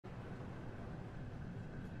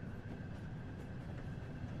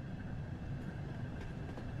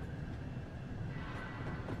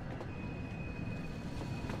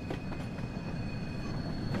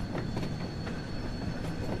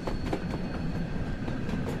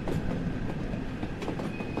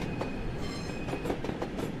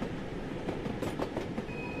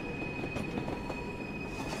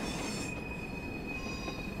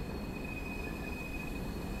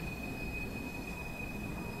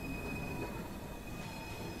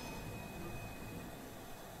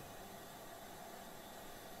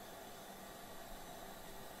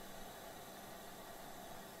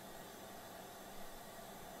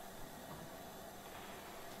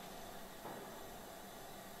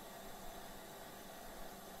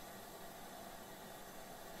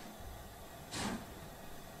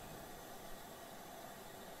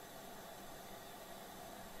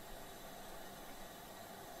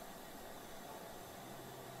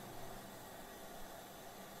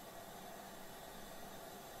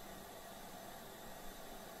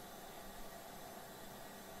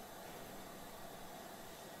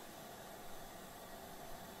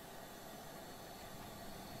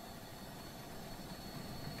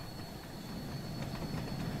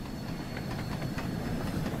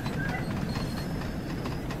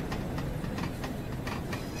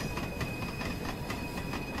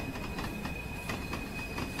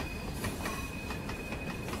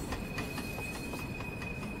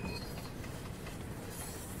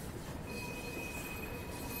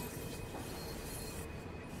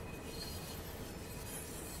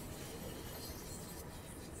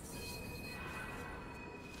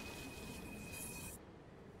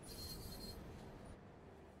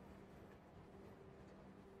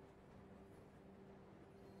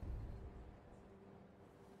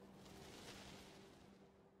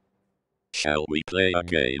Shall we play a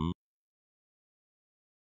game?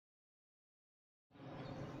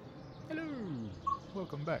 Hello,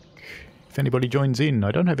 welcome back. If anybody joins in, I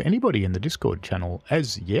don't have anybody in the Discord channel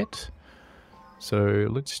as yet. So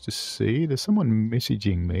let's just see. There's someone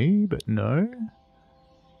messaging me, but no.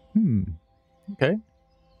 Okay.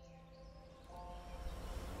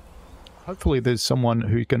 Hopefully there's someone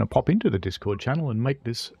who's going to pop into the Discord channel and make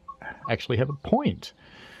this actually have a point.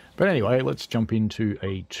 But anyway, let's jump into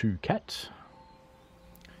a 2-cat.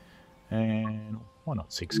 And why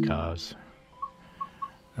not 6 cars?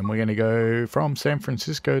 And we're going to go from San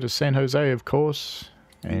Francisco to San Jose, of course.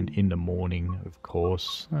 And in the morning, of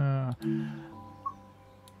course. That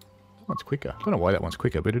one's quicker. I don't know why that one's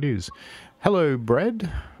quicker, but it is. Hello,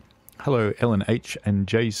 Brad. Hello, LNH and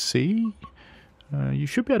JC. You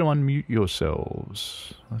should be able to unmute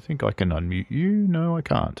yourselves. I think I can unmute you. No, I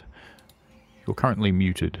can't. You're currently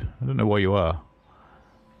muted. I don't know why you are.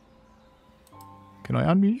 Can I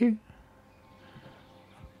unmute you?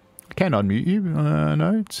 I can unmute you.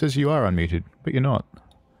 No, it says you are unmuted, but you're not.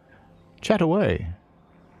 Chat away.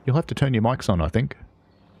 You'll have to turn your mics on, I think.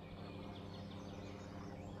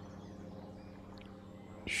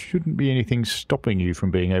 Shouldn't be anything stopping you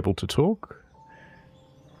from being able to talk.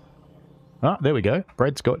 Ah, there we go.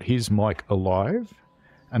 Brad's got his mic alive.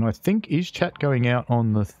 And I think, is chat going out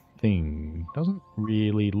on the thing? Doesn't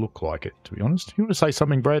really look like it, to be honest. You want to say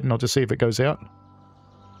something, Brad, and I'll just see if it goes out?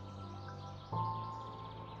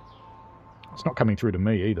 It's not coming through to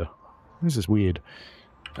me either. This is weird.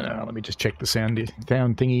 Let me just check the sound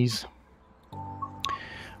thingies.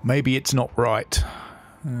 Maybe it's not right.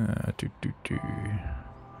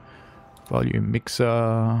 Volume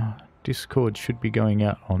mixer. Discord should be going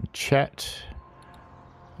out on chat.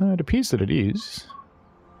 It appears that it is.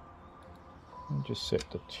 Let me just set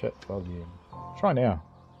the chat volume. Try now.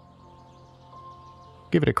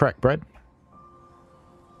 Give it a crack, Brad.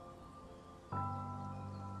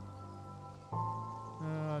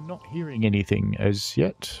 Not hearing anything as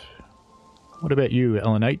yet. What about you,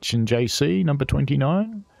 LNH and JC, number 29?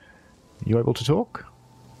 Are you able to talk?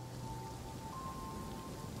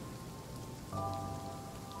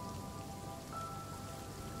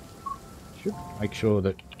 Should make sure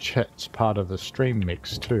that chat's part of the stream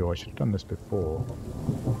mix too. I should have done this before.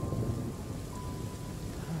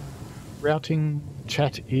 Routing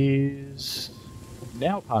chat is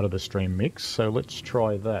now part of the stream mix, so let's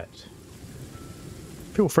try that.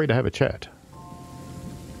 Feel free to have a chat.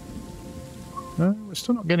 No, we're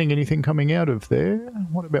still not getting anything coming out of there.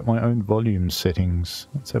 What about my own volume settings?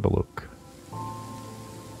 Let's have a look.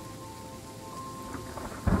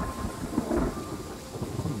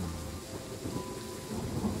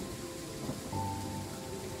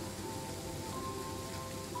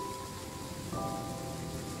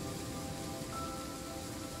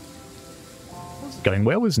 This is going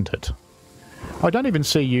well, isn't it? I don't even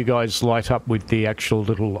see you guys light up with the actual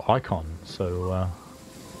little icon, so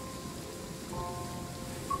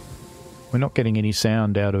we're not getting any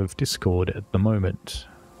sound out of Discord at the moment,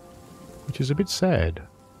 which is a bit sad.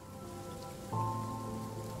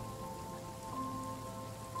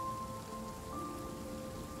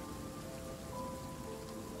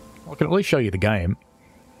 I can at least show you the game.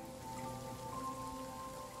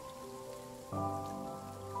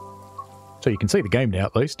 So you can see the game now,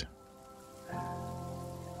 at least.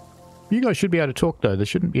 You guys should be able to talk, though. There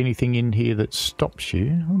shouldn't be anything in here that stops you.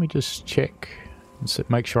 Let me just check and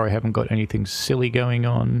make sure I haven't got anything silly going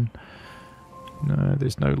on. No,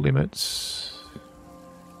 there's no limits.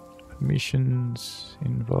 Permissions,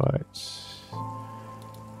 invites.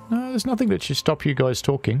 No, there's nothing that should stop you guys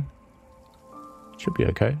talking. Should be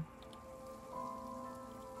okay.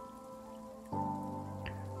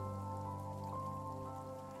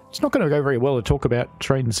 It's not going to go very well to talk about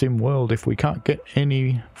Train Sim World if we can't get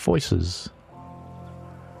any voices.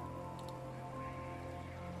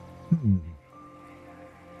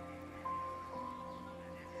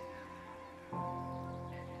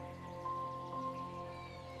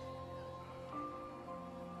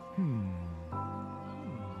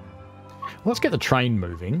 Let's get the train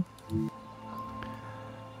moving.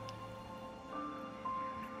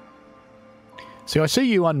 See, I see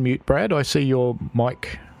you unmute, Brad. I see your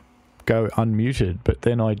mic go unmuted, but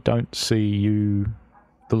then I don't see you,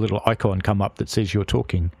 the little icon come up that says you're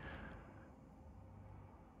talking.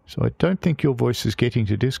 So I don't think your voice is getting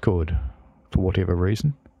to Discord for whatever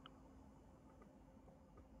reason.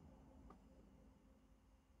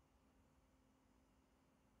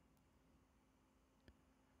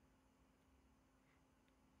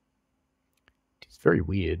 It's very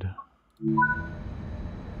weird.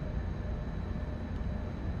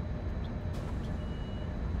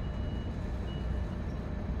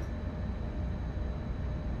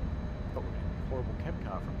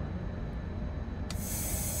 car for a moment.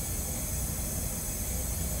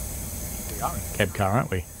 We are in a cab car,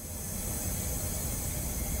 aren't we?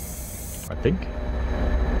 I think.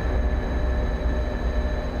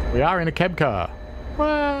 We are in a cab car.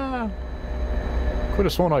 Wow. Could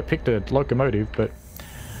have sworn I picked a locomotive, but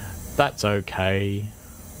that's okay.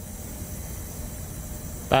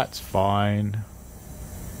 That's fine.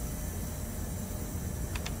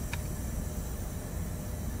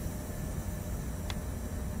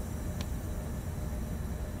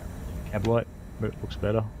 Cab light, but it looks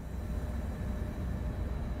better.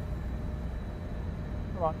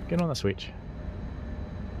 Alright, get on the switch.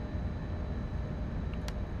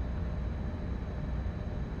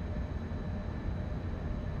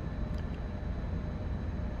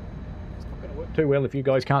 It's not going to work too well if you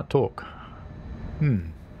guys can't talk.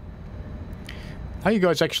 Are you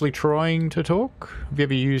guys actually trying to talk? Have you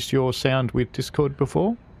ever used your sound with Discord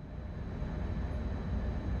before?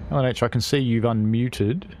 LNH, I can see you've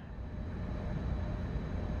unmuted.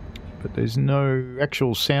 But there's no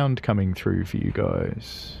actual sound coming through for you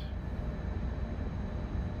guys.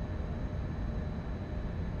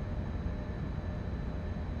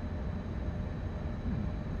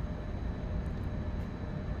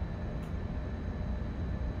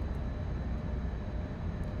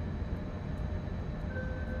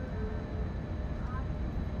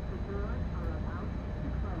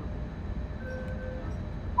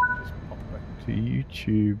 Just pop back to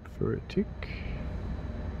YouTube for a tick.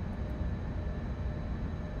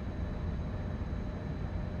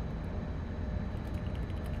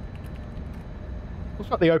 Looks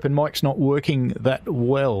like the open mic's not working that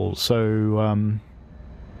well, so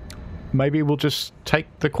maybe we'll just take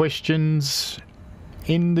the questions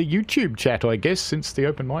in the YouTube chat, I guess, since the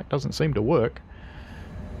open mic doesn't seem to work.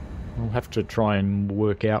 We'll have to try and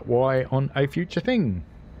work out why on a future thing.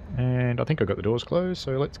 And I think I got the doors closed,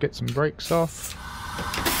 so let's get some brakes off.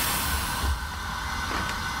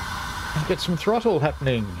 And get some throttle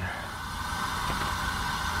happening.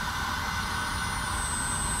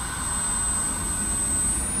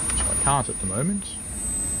 Can't at the moment.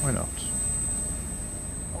 Why not?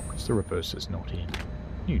 Oh, because the reverser's not in.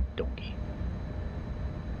 You donkey.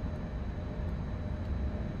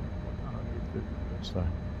 Why can't I move the reverse though?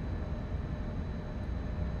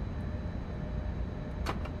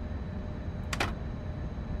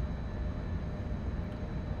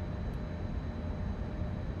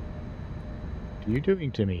 What are you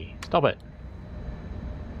doing to me? Stop it.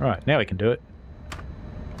 Right, now we can do it.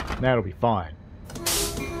 Now it'll be fine.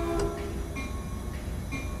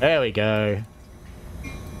 There we go.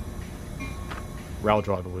 Rail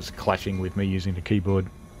driver was clashing with me using the keyboard.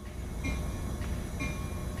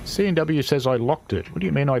 C&W says I locked it. What do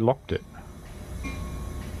you mean I locked it?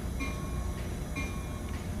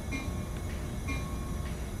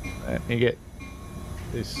 Let me get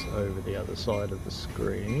this over the other side of the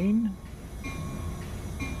screen.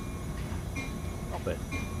 Stop it.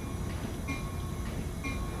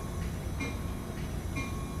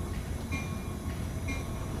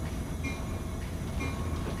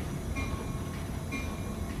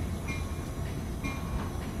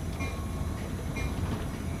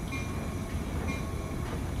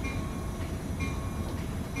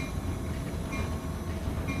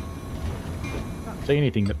 See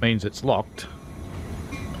anything that means it's locked.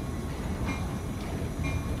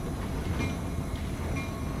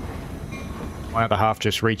 My other half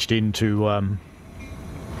just reached in to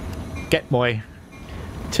get my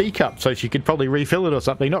teacup so she could probably refill it or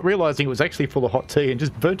something, not realising it was actually full of hot tea, and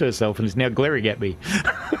just burnt herself and is now glaring at me.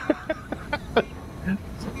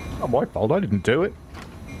 Not my fault, I didn't do it.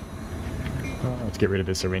 Oh, let's get rid of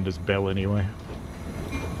this horrendous bell anyway.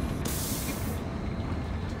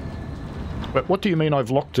 But what do you mean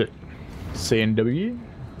I've locked it, CNW?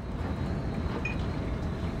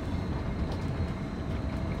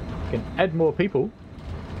 Can add more people.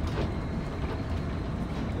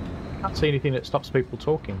 Can't see anything that stops people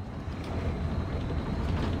talking.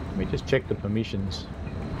 Let me just check the permissions.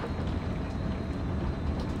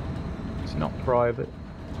 It's not private.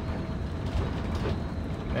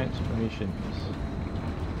 Advanced permissions.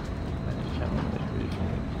 Manage channel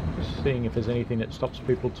distribution. Just seeing if there's anything that stops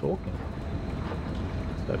people talking.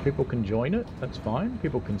 So people can join it, that's fine.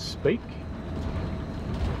 People can speak.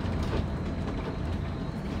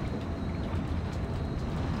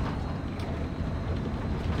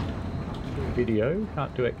 Do video,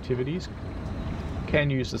 can't do activities.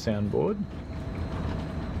 Can use the soundboard.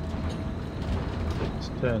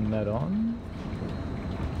 Let's turn that on.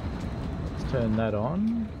 Let's turn that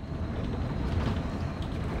on.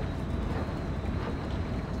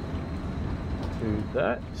 Do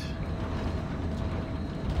that.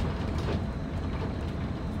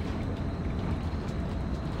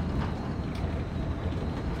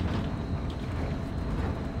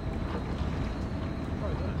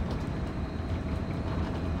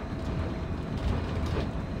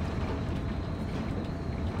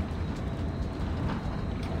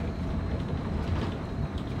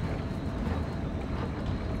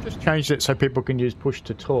 changed it so people can use push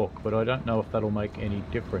to talk, but I don't know if that'll make any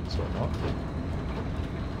difference or not.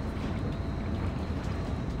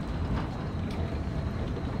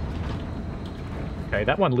 Okay,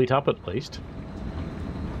 that one lit up at least.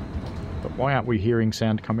 But why aren't we hearing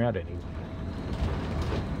sound come out anyway?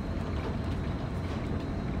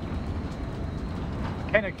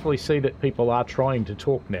 I can actually see that people are trying to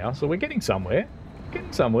talk now, so we're getting somewhere.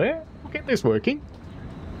 Getting somewhere. We'll get this working.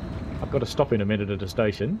 I've got to stop in a minute at a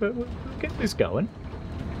station, but we'll get this going.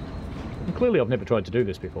 And clearly I've never tried to do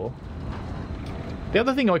this before. The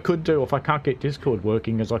other thing I could do if I can't get Discord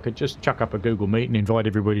working is I could just chuck up a Google Meet and invite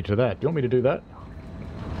everybody to that. Do you want me to do that?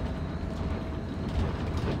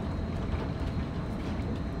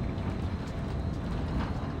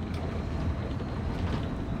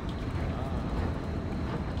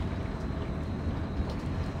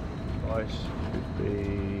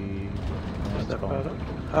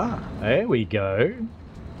 There we go.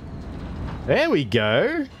 There we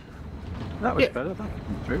go. That was better. That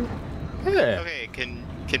came through. Yeah. Okay,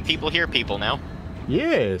 can people hear people now?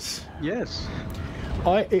 Yes. Yes.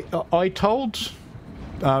 I told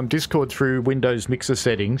Discord through Windows Mixer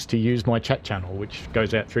settings to use my chat channel, which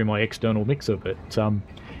goes out through my external mixer, but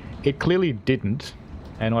it clearly didn't,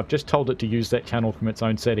 and I've just told it to use that channel from its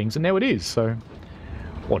own settings, and now it is, so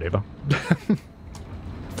whatever.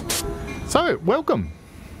 So, welcome.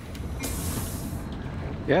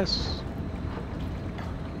 Yes.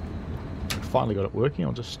 Finally got it working.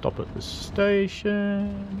 I'll just stop at the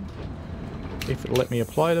station. If it'll let me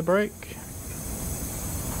apply the brake.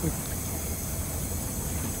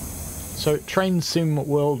 So Train Sim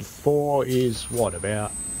World 4 is what,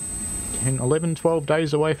 about 10, 11, 12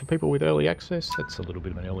 days away for people with early access? That's a little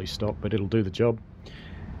bit of an early stop, but it'll do the job.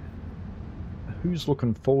 Who's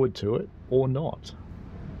looking forward to it or not?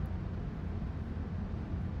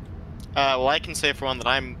 Well, I can say for one that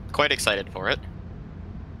I'm quite excited for it.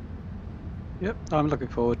 Yep, I'm looking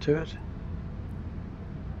forward to it.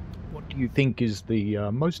 What do you think is the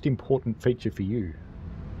most important feature for you?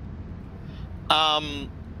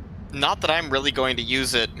 Not that I'm really going to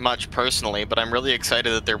use it much personally, but I'm really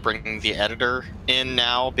excited that they're bringing the editor in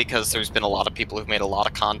now, because there's been a lot of people who've made a lot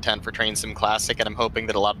of content for Train Sim Classic, and I'm hoping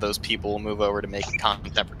that a lot of those people will move over to making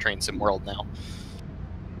content for Train Sim World now.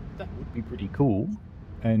 That would be pretty cool.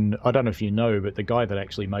 And I don't know if you know, but the guy that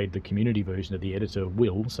actually made the community version of the editor,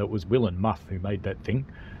 Will, so it was Will and Muff who made that thing.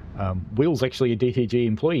 Will's actually a DTG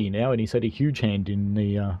employee now, and he's had a huge hand in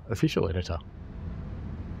the official editor.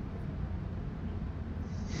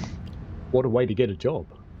 What a way to get a job.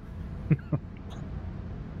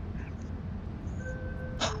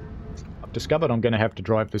 I've discovered I'm going to have to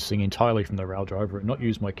drive this thing entirely from the rail driver and not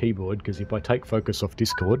use my keyboard, because if I take focus off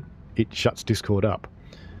Discord, it shuts Discord up.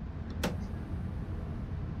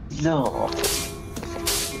 No.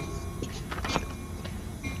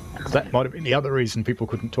 That might have been the other reason people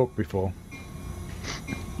couldn't talk before.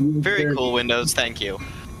 Very cool, Windows, thank you.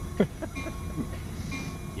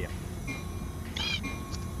 Yeah.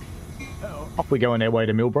 Off we go on our way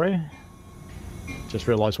to Millbrae. Just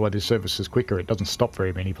realised why this service is quicker. It doesn't stop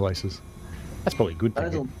very many places. That's probably a good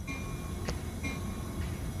thing.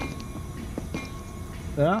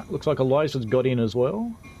 Looks like Eliza's got in as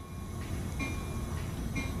well.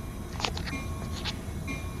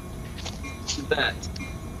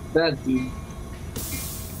 That dude.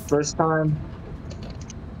 First time.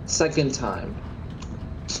 Second time.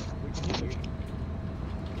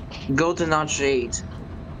 Go to notch 8.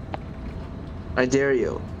 I dare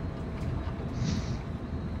you.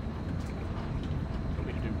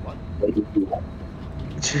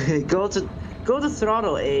 Go to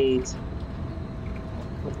throttle 8.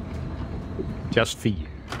 Just for you.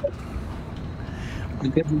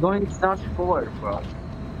 Because I'm going to notch 4, bro.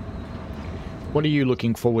 What are you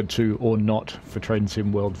looking forward to or not for Train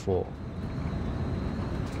Sim World 4?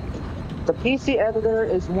 The PC editor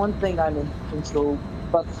is one thing I'm into,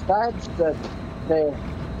 but the fact that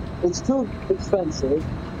it's too expensive,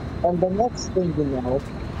 and the next thing you know,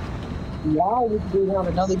 why would we have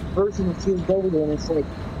another version of TSW, and it's like,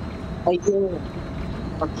 I hear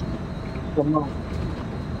a month.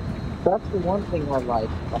 That's the one thing I like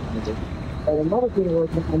behind it. And another thing I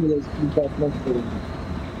like behind it is investment.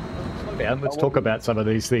 Let's talk about some of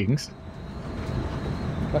these things.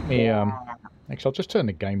 Let me, actually, I'll just turn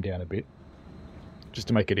the game down a bit, just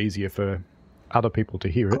to make it easier for other people to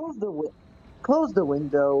hear it. Close the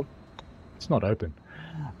window. It's not open.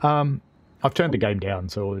 I've turned the game down,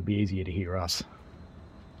 so it'll be easier to hear us.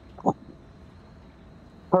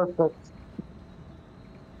 Perfect.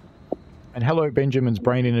 And hello, Benjamin's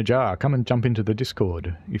brain in a jar. Come and jump into the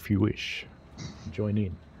Discord if you wish. Join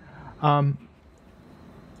in.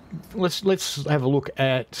 let's have a look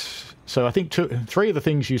at. So I think three of the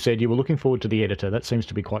things you said you were looking forward to the editor. That seems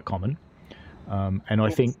to be quite common, and I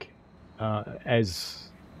think as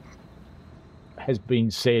has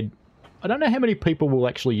been said, I don't know how many people will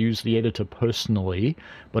actually use the editor personally,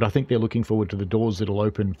 but I think they're looking forward to the doors it'll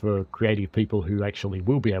open for creative people who actually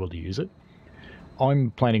will be able to use it.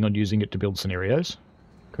 I'm planning on using it to build scenarios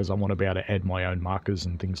because I want to be able to add my own markers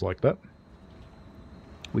and things like that,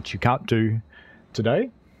 which you can't do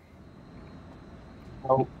today.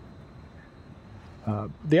 Oh,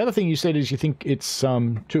 The other thing you said is you think it's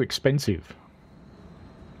too expensive.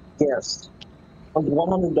 yes. Like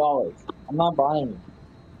 $100. I'm not buying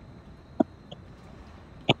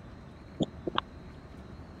it.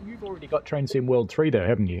 You've already got Train Sim World 3 though,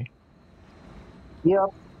 haven't you? Yep.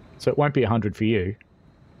 So it won't be 100 for you.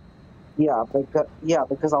 Yeah,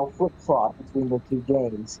 because I'll flip-flop between the two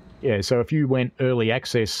games. Yeah, so if you went early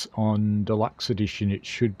access on Deluxe Edition, it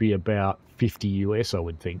should be about 50 US, I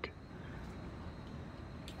would think.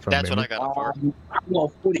 From That's what memory. I got it for.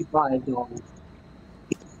 Well, $45.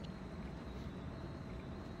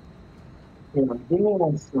 Here, give me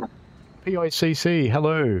one second. PICC,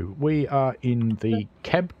 hello. We are in the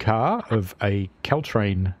cab car of a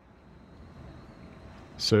Caltrain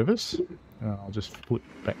service. I'll just flip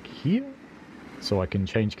back here so I can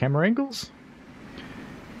change camera angles.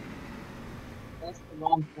 That's the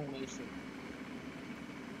wrong formation.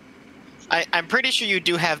 I'm pretty sure you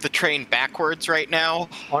do have the train backwards right now.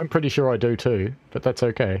 I'm pretty sure I do too, but that's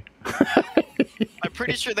okay. I'm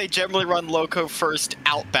pretty sure they generally run loco first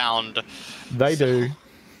outbound. They do.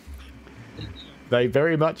 They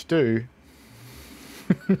very much do.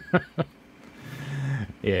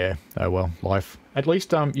 Yeah, oh well, life. At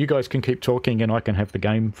least you guys can keep talking and I can have the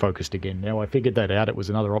game focused again. Now I figured that out, it was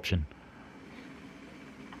another option.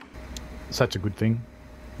 Such a good thing.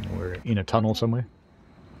 We're in a tunnel somewhere.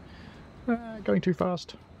 Going too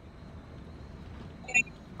fast.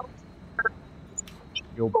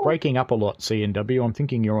 You're breaking up a lot, CNW. I'm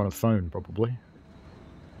thinking you're on a phone, probably.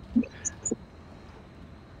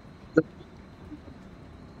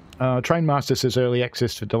 Trainmaster says early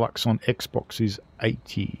access for Deluxe on Xbox is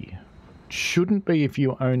 $80. Shouldn't be if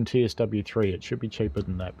you own TSW3. It should be cheaper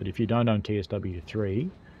than that. But if you don't own TSW3,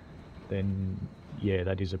 then yeah,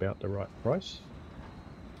 that is about the right price.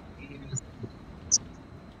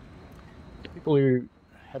 People who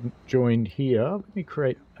haven't joined here, let me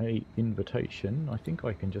create an invitation. I think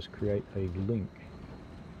I can just create a link.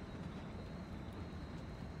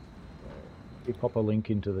 We pop a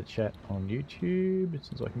link into the chat on YouTube,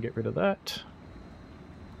 since I can get rid of that.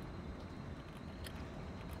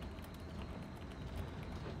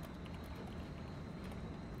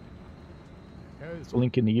 There's a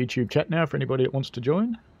link in the YouTube chat now for anybody that wants to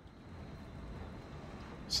join.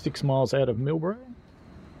 6 miles out of Millbrae,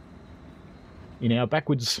 in our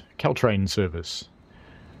backwards Caltrain service,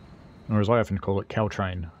 or as I often call it,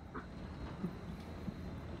 Caltrain.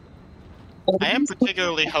 I am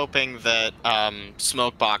particularly hoping that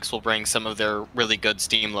Smokebox will bring some of their really good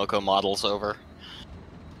Steam Loco models over.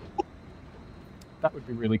 That would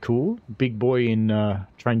be really cool. Big Boy in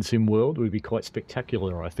Train Sim World would be quite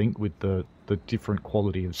spectacular, I think, with the different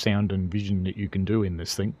quality of sound and vision that you can do in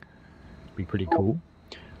this thing. Be pretty cool.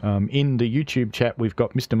 In the YouTube chat, we've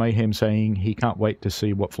got Mr. Mayhem saying he can't wait to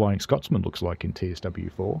see what Flying Scotsman looks like in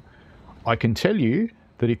TSW4. I can tell you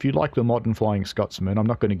that if you like the modern Flying Scotsman, I'm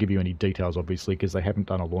not going to give you any details, obviously, because they haven't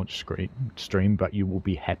done a launch stream, but you will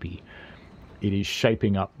be happy. It is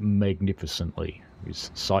shaping up magnificently with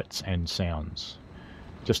sights and sounds.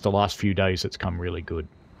 Just the last few days, it's come really good.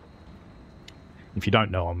 If you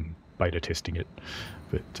don't know, I'm beta testing it,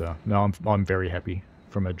 but no, I'm very happy.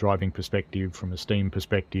 From a driving perspective, from a Steam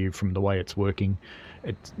perspective, from the way it's working.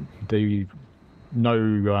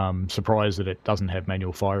 No surprise that it doesn't have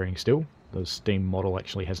manual firing still. The Steam model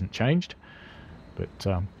actually hasn't changed.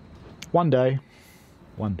 But one day.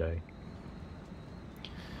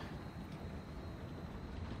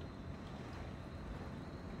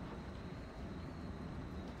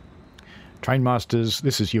 Trainmasters,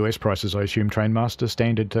 this is US prices, I assume. Trainmaster,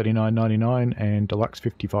 standard $39.99 and deluxe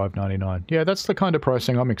 $55.99. Yeah, that's the kind of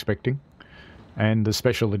pricing I'm expecting. And the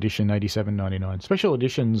special edition, $87.99. Special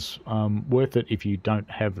edition's worth it if you don't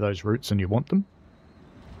have those routes and you want them.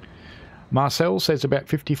 Marcel says about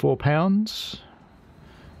 £54.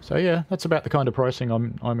 So yeah, that's about the kind of pricing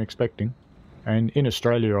I'm expecting. And in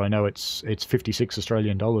Australia, I know it's 56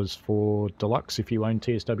 Australian dollars for deluxe if you own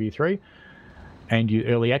TSW3, and you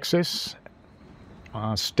early access.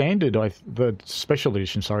 Standard, the special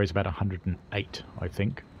edition, sorry, is about 108, I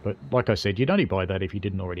think. But like I said, you'd only buy that if you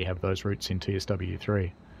didn't already have those routes in TSW3.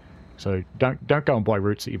 So don't go and buy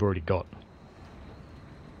routes that you've already got.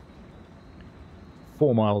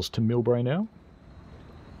 4 miles to Millbrae now.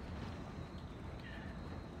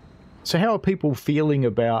 So how are people feeling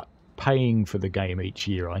about paying for the game each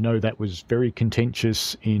year? I know that was very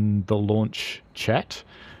contentious in the launch chat,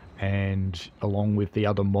 and along with the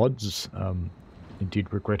other mods, it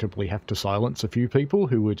did regrettably have to silence a few people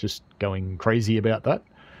who were just going crazy about that,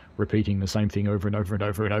 repeating the same thing over and over and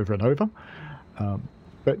over and over and over.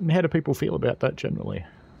 But how do people feel about that generally?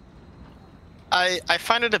 I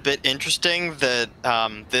find it a bit interesting that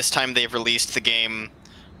this time they've released the game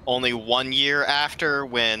only 1 year after,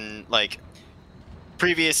 when, like,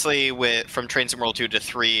 previously from Train Sim World 2 to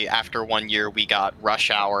 3, after 1 year we got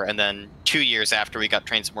Rush Hour, and then 2 years after we got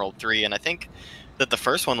Train Sim World 3, and I think that the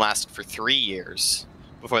first one lasted for 3 years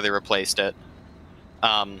before they replaced it.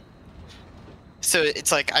 So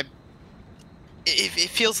it's like, it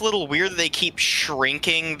feels a little weird that they keep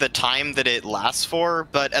shrinking the time that it lasts for,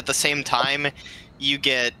 but at the same time, you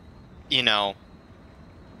get,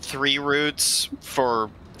 3 routes for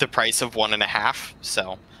the price of 1.5,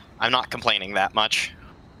 so I'm not complaining that much.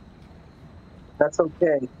 That's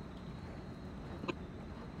okay.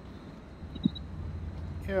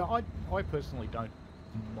 Yeah, I personally don't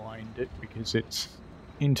mind it, because it's,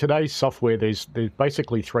 in today's software, there's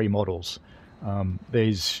basically 3 models.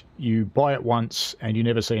 There's, you buy it once and you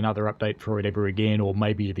never see another update for it ever again, or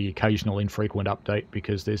maybe the occasional infrequent update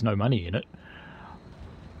because there's no money in it.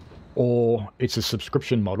 Or it's a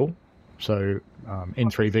subscription model. So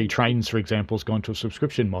N3V Trains, for example, has gone to a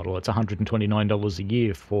subscription model. It's $129 a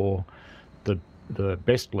year for the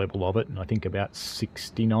best level of it, and I think about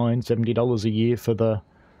 $69, $70 a year for the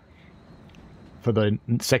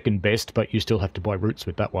second best, but you still have to buy routes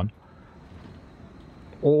with that one.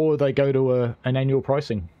 Or they go to an annual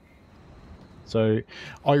pricing. So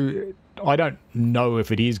I don't know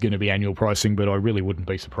if it is going to be annual pricing, but I really wouldn't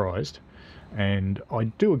be surprised. And I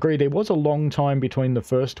do agree there was a long time between the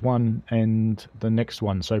first one and the next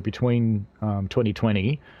one. So between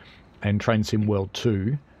 2020 and Train Sim World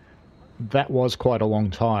 2, that was quite a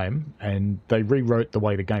long time, and they rewrote the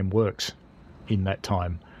way the game works in that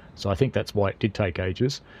time. So I think that's why it did take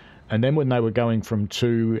ages. And then when they were going from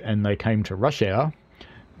 2 and they came to Rush Hour,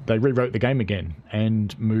 they rewrote the game again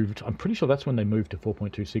and moved, I'm pretty sure that's when they moved to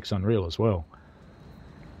 4.26 Unreal as well.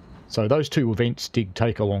 So those 2 events did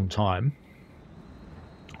take a long time.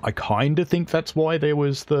 I kind of think that's why there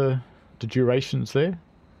was the durations there.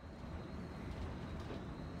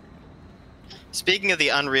 Speaking of the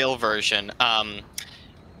Unreal version, and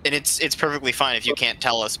it's perfectly fine if you can't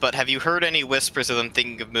tell us, but have you heard any whispers of them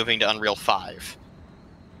thinking of moving to Unreal 5?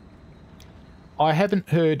 I haven't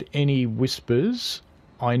heard any whispers.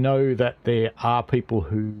 I know that there are people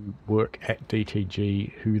who work at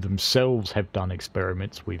DTG who themselves have done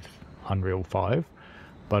experiments with Unreal 5,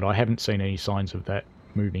 but I haven't seen any signs of that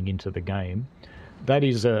moving into the game. That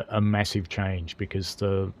is a massive change, because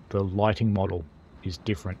the lighting model is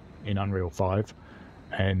different in Unreal 5,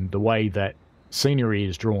 and the way that scenery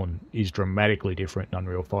is drawn is dramatically different in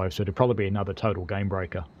Unreal 5, so it'd probably be another total game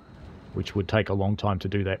breaker, which would take a long time to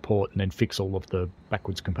do that port and then fix all of the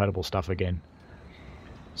backwards compatible stuff again.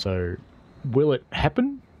 So will it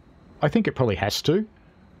happen? I think it probably has to,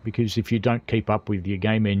 because if you don't keep up with your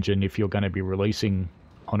game engine, if you're going to be releasing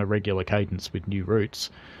on a regular cadence with new routes,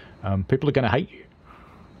 people are going to hate you.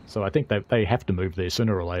 So I think they have to move there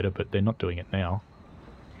sooner or later, but they're not doing it now.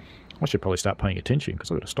 I should probably start paying attention, because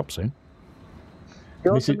I've got to stop soon.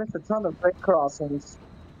 You also missed a ton of brake crossings.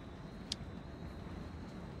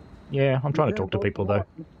 Yeah, I'm trying to talk to people, though.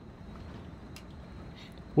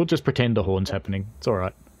 We'll just pretend the horn's happening. It's all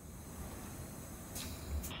right.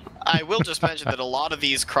 I will just mention that a lot of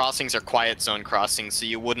these crossings are quiet zone crossings, so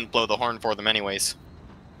you wouldn't blow the horn for them anyways.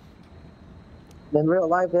 In real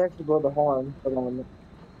life, they actually blow the horn, but on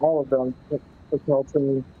all of them, it's all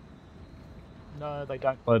true. No, they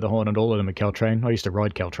don't blow the horn at all of them at Caltrain. I used to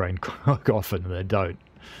ride Caltrain quite often, and they don't.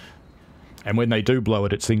 And when they do blow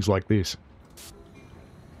it, it's things like this.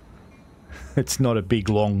 It's not a big,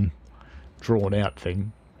 long, drawn-out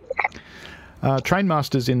thing.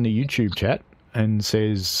 Trainmaster's in the YouTube chat and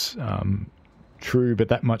says, true, but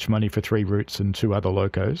that much money for 3 routes and 2 other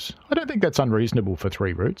locos. I don't think that's unreasonable for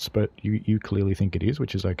 3 routes, but you clearly think it is,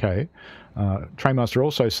 which is okay. Trainmaster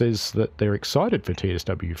also says that they're excited for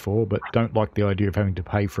TSW4, but don't like the idea of having to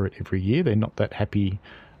pay for it every year. They're not that happy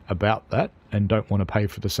about that and don't want to pay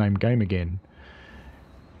for the same game again.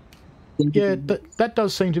 Yeah, that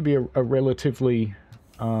does seem to be a relatively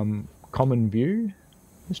common view.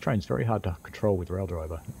 This train's very hard to control with Rail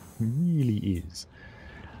Driver. It really is.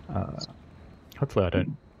 Hopefully I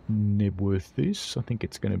don't Nebworth this. I think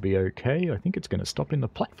it's going to be okay. I think it's going to stop in the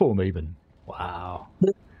platform even. Wow.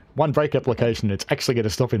 One break application, it's actually going to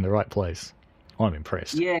stop in the right place. I'm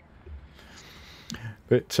impressed. Yeah.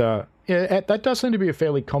 But yeah, that does seem to be a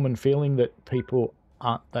fairly common feeling that people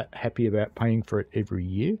aren't that happy about paying for it every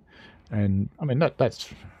year. And I mean, that's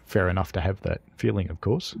fair enough to have that feeling, of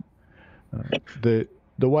course. The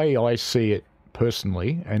way I see it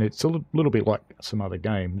personally, and it's a little bit like some other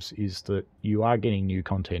games, is that you are getting new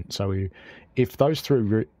content. So if those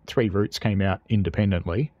three routes came out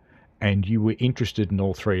independently and you were interested in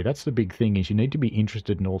all three, that's the big thing, is you need to be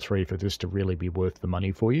interested in all three for this to really be worth the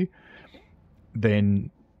money for you. Then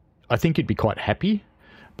I think you'd be quite happy.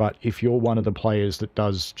 But if you're one of the players that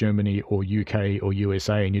does Germany or UK or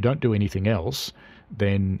USA and you don't do anything else,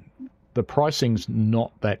 then the pricing's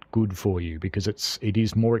not that good for you, because it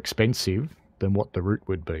is more expensive than what the route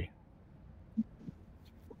would be.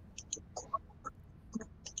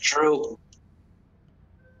 True.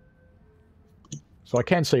 So I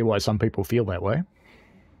can see why some people feel that way.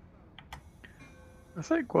 I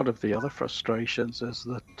think one of the other frustrations is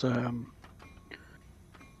that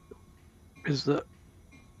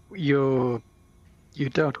you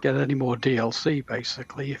don't get any more DLC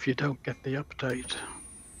basically if you don't get the update.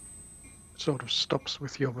 It sort of stops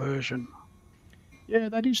with your version. Yeah,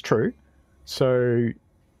 that is true. So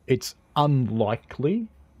it's unlikely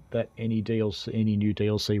that any new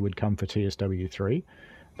DLC would come for TSW3.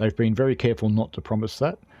 They've been very careful not to promise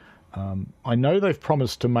that. I know they've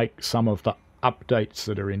promised to make some of the updates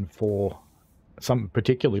that are in 4, some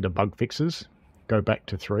particularly the bug fixes, go back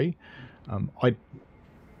to 3. I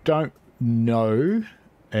don't know,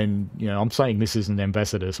 and I'm saying this as an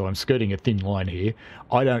ambassador, so I'm skirting a thin line here.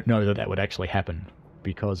 I don't know that would actually happen,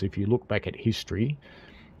 because if you look back at history,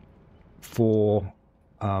 for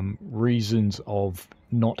reasons of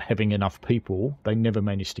not having enough people, they never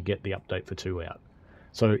managed to get the update for 2 out.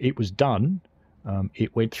 So it was done,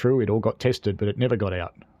 it went through, it all got tested, but it never got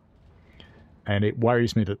out. And it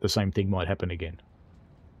worries me that the same thing might happen again.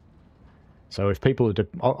 So if people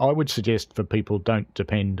I would suggest for people, don't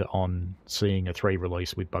depend on seeing a 3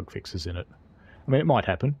 release with bug fixes in it. I mean, it might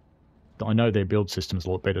happen. I know their build system's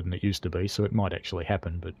a lot better than it used to be, so it might actually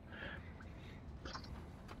happen, but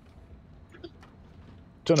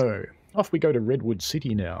don't know. Off we go to Redwood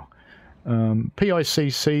City now.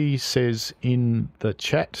 PICC says in the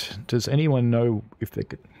chat, does anyone know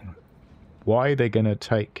why they're going to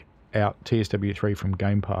take out TSW3 from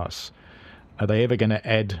Game Pass? Are they ever going to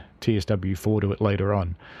add TSW4 to it later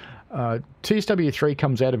on? TSW3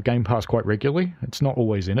 comes out of Game Pass quite regularly. It's not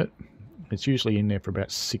always in it. It's usually in there for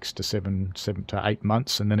about 6 to 7 to 8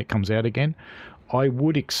 months, and then it comes out again. I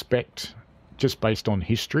would expect, just based on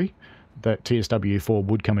history, that TSW4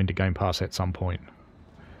 would come into Game Pass at some point.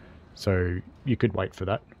 So you could wait for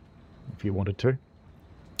that if you wanted to.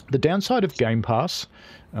 The downside of Game Pass,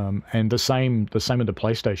 and the same of the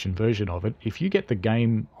PlayStation version of it, if you get the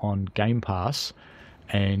game on Game Pass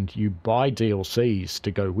and you buy DLCs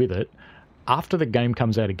to go with it, after the game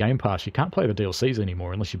comes out of Game Pass, you can't play the DLCs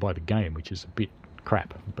anymore unless you buy the game, which is a bit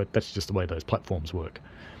crap, but that's just the way those platforms work.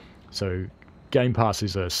 So Game Pass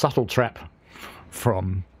is a subtle trap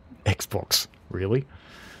from Xbox, really.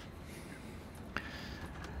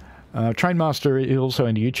 Trainmaster also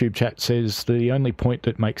in the YouTube chat says the only point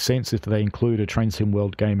that makes sense, if they include a Train Sim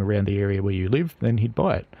World game around the area where you live, then he'd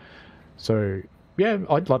buy it. So yeah,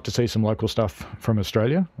 I'd love to see some local stuff from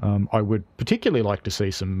Australia. I would particularly like to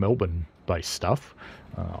see some Melbourne-based stuff.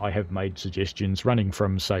 I have made suggestions running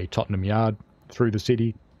from, say, Tottenham Yard through the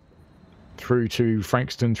city, through to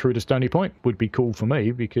Frankston, through to Stony Point would be cool for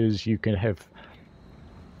me, because you can have,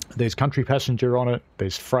 there's country passenger on it,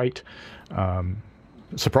 there's freight,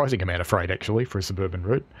 surprising amount of freight actually for a suburban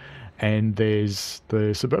route, and there's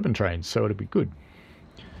the suburban trains, so it'd be good.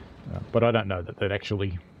 But I don't know that they'd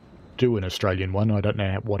actually do an Australian one. I don't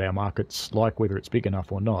know what our market's like, whether it's big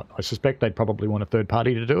enough or not. I suspect they'd probably want a third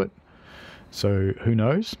party to do it, so who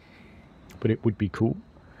knows, but it would be cool.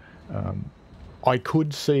 I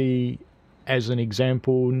could see, as an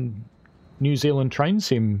example, New Zealand Train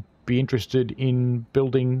Sim be interested in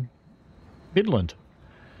building Midland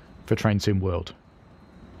for Train Sim World.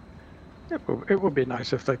 It would be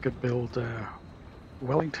nice if they could build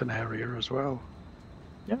Wellington area as well.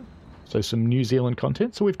 Yeah, so some New Zealand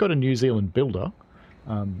content. So we've got a New Zealand builder.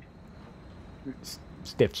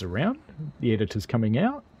 Steph's around. The editor's coming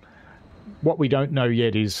out. What we don't know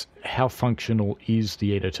yet is how functional is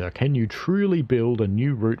the editor. Can you truly build a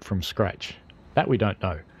new route from scratch? That we don't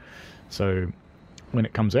know. So when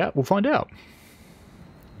it comes out, we'll find out.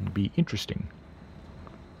 It'll be interesting.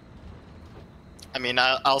 I mean,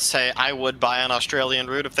 I'll say I would buy an Australian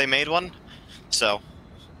route if they made one. So.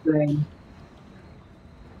 Same.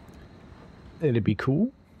 It'd be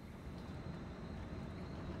cool.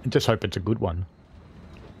 I just hope it's a good one.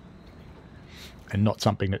 And not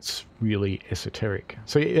something that's really esoteric.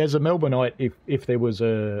 So as a Melbourneite, if there was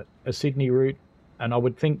a Sydney route, and I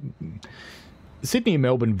would think Sydney and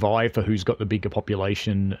Melbourne vie for who's got the bigger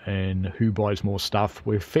population and who buys more stuff.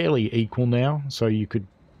 We're fairly equal now, so you could,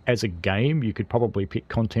 as a game, you could probably pick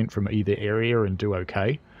content from either area and do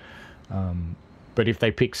okay. But if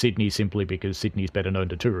they pick Sydney simply because Sydney's better known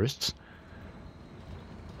to tourists,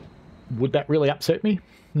 would that really upset me?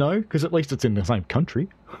 No, because at least it's in the same country.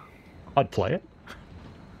 I'd play it.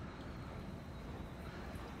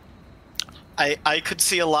 I could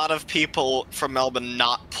see a lot of people from Melbourne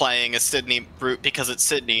not playing a Sydney route because it's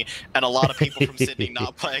Sydney, and a lot of people from Sydney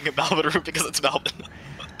not playing a Melbourne route because it's Melbourne.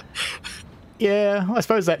 Yeah, I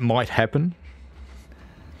suppose that might happen.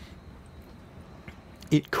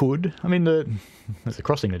 It could. I mean, there's a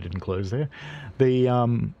crossing that didn't close there.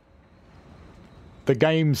 The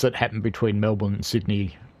games that happen between Melbourne and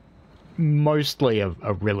Sydney mostly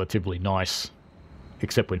are relatively nice,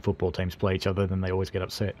 except when football teams play each other, then they always get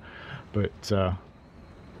upset. But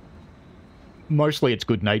mostly it's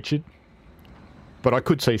good-natured. But I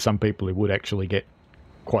could see some people who would actually get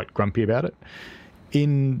quite grumpy about it.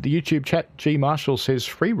 In the YouTube chat, G. Marshall says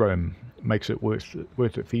free roam makes it worth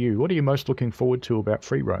it for you. What are you most looking forward to about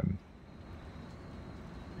free roam?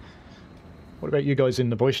 What about you guys in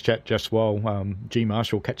the voice chat just while G.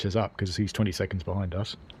 Marshall catches up, because he's 20 seconds behind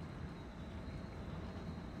us?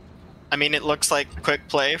 I mean, it looks like quick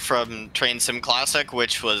play from Train Sim Classic,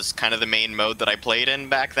 which was kind of the main mode that I played in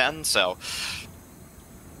back then, so...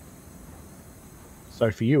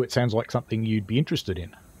 So for you, it sounds like something you'd be interested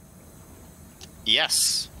in.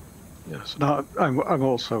 Yes. Yes, no, I'm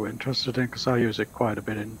also interested in, because I use it quite a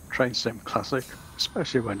bit in Train Sim Classic,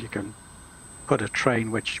 especially when you can put a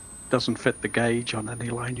train which doesn't fit the gauge on any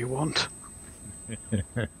line you want.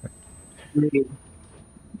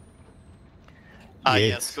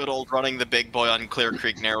 Yes, good old running the big boy on Clear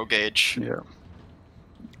Creek narrow gauge. Yeah.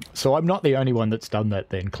 So I'm not the only one that's done that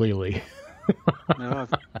then, clearly. No,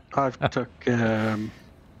 I've took the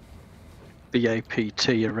APT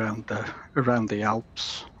around the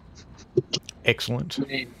Alps. Excellent.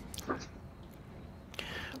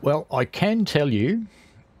 Well, I can tell you,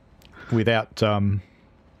 without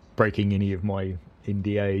breaking any of my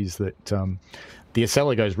NDAs, that the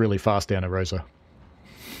Acela goes really fast down a Rosa.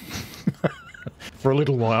 For a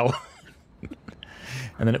little while.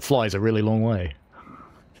 And then it flies a really long way.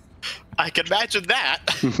 I can imagine that.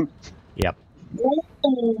 Yep.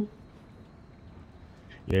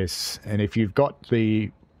 Yes, and if you've got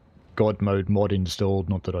the God Mode mod installed,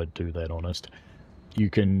 not that I'd do that, honest,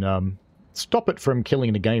 you can stop it from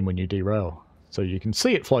killing the game when you derail. So you can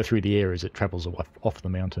see it fly through the air as it travels off the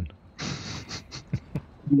mountain.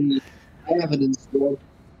 I have it installed.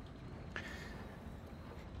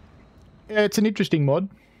 Yeah, it's an interesting mod.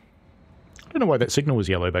 I don't know why that signal was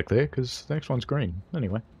yellow back there, because the next one's green.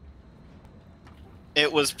 Anyway.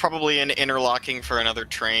 It was probably an interlocking for another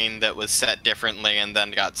train that was set differently and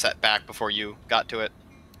then got set back before you got to it.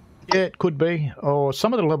 Yeah, it could be. Or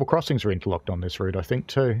some of the level crossings are interlocked on this route, I think,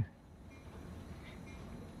 too.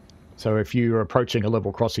 So if you're approaching a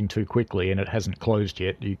level crossing too quickly and it hasn't closed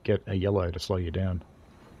yet, you get a yellow to slow you down.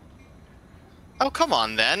 Oh, come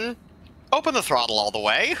on, then. Open the throttle all the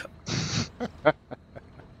way.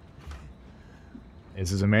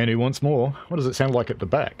 This is a man who wants more. What does it sound like at the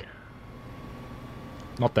back?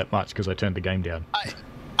 Not that much, because I turned the game down.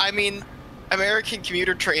 I mean, American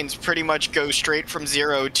commuter trains pretty much go straight from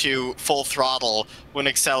 0 to full throttle when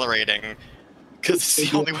accelerating, because it's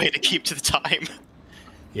the only way to keep to the time.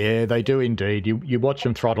 Yeah, they do indeed. You watch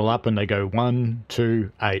them throttle up and they go 1,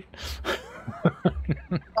 2, 8.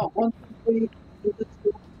 1, 2, 3,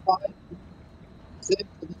 4, 5, 6.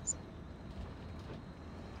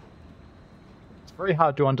 It's very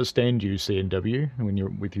hard to understand you, CNW, when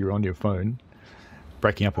you're on your phone.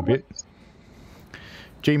 Breaking up a bit.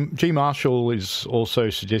 G. Marshall is also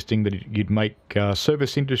suggesting that you'd make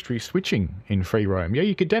service industry switching in free roam. Yeah,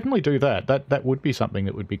 you could definitely do that. That would be something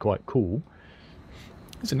that would be quite cool.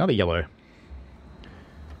 There's another yellow.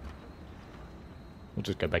 We'll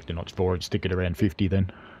just go back to notch 4 and stick it around 50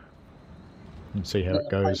 then. And see how it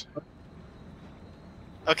goes.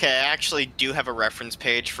 Okay, I actually do have a reference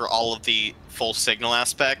page for all of the full signal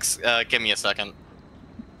aspects. Give me a second.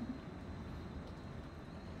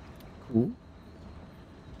 Cool.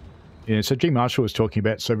 Yeah, so G. Marshall was talking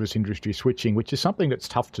about service industry switching, which is something that's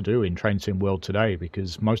tough to do in Train Sim World today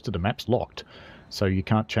because most of the map's locked, so you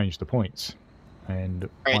can't change the points. And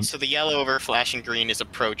Alright, so the yellow over flashing green is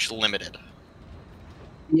approach limited.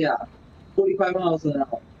 Yeah, 45 miles an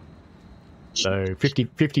hour. so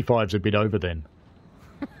 55 is a bit over then.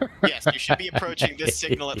 Yes, you should be approaching this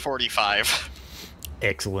signal at 45.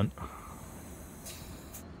 Excellent.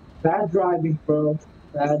 Bad driving, bro.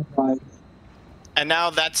 Bad driving. And now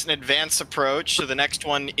that's an advanced approach, so the next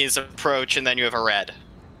one is approach, and then you have a red.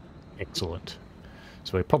 Excellent.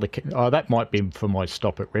 So we probably... Oh, that might be for my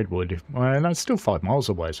stop at Redwood. Well, that's still 5 miles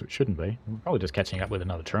away, so it shouldn't be. We're probably just catching up with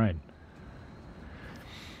another train.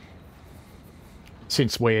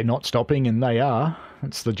 Since we're not stopping and they are,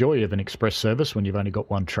 it's the joy of an express service when you've only got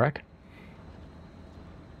one track.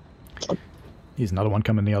 Here's another one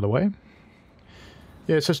coming the other way.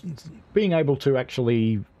 Yeah, it's just being able to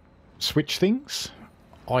actually switch things,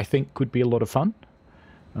 I think, could be a lot of fun.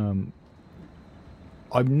 I'm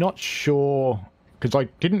not sure, because I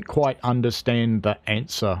didn't quite understand the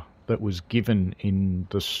answer that was given in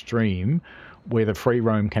the stream, whether free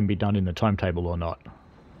roam can be done in the timetable or not.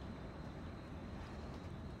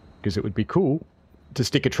 Because it would be cool to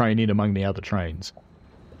stick a train in among the other trains,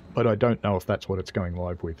 but I don't know if that's what it's going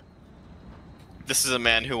live with. This is a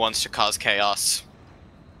man who wants to cause chaos.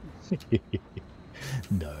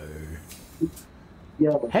 No.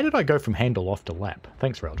 Yeah, How did I go from handle off to lap?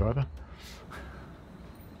 Thanks, rail driver.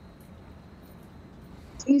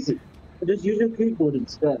 it's easy. Just use your keyboard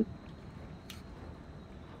instead.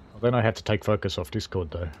 Well, then I have to take focus off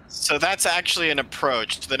Discord, though. So that's actually an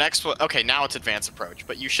approach. The next one... Okay, now it's advanced approach,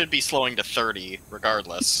 but you should be slowing to 30,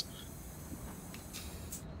 regardless.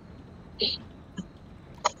 I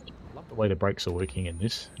love the way the brakes are working in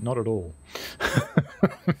this. Not at all.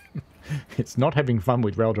 It's not having fun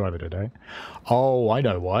with rail driver today. Oh, I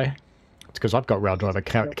know why. It's because I've got rail driver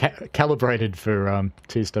calibrated for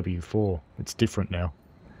TSW4. It's different now.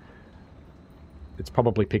 It's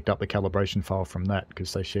probably picked up the calibration file from that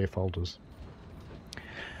because they share folders.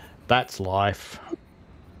 That's life.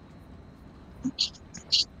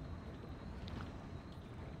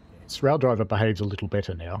 Yes, rail driver behaves a little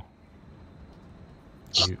better now.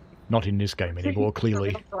 Not in this game anymore,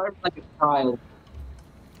 clearly. Like a child.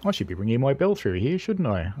 I should be ringing my bell through here, shouldn't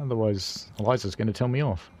I? Otherwise, Eliza's going to tell me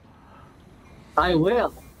off. I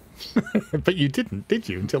will. But you didn't, did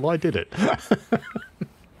you? Until I did it.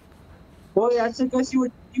 Boy, I guess you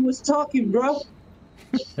was talking, bro.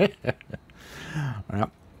 Right.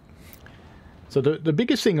 So the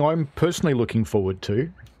biggest thing I'm personally looking forward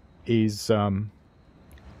to is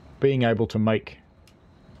being able to make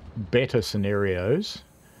better scenarios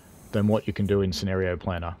than what you can do in Scenario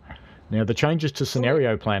Planner. Now, the changes to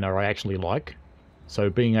Scenario Planner I actually like. So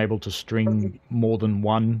being able to string more than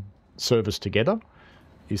one service together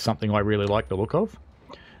is something I really like the look of.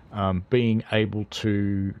 Being able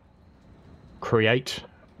to create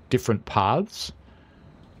different paths.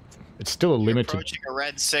 It's still a limited... Approaching a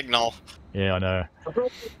red signal. Yeah, I know.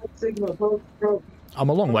 Approach signal, approach. I'm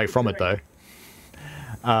a long way from it, though.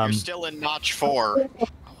 You're still in notch 4.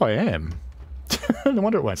 I am. No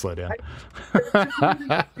wonder it won't slow down.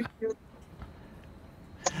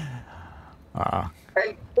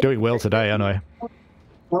 Doing well today, aren't I?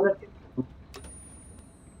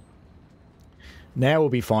 Now we'll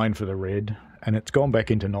be fine for the red, and it's gone back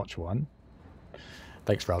into notch 1.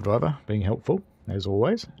 Thanks, rail driver, being helpful, as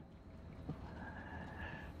always.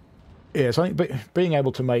 Yeah, so I think being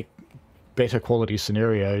able to make better quality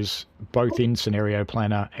scenarios, both in Scenario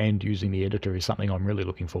Planner and using the editor, is something I'm really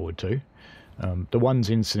looking forward to. The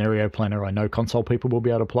ones in Scenario Planner I know console people will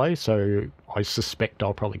be able to play, so I suspect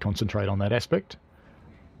I'll probably concentrate on that aspect.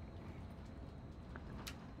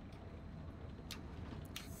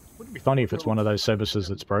 Wouldn't it be funny if it's one of those services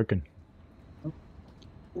that's broken?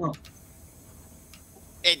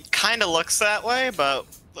 It kind of looks that way, but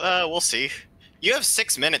we'll see. You have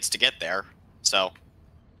 6 minutes to get there, so...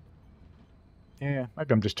 Yeah,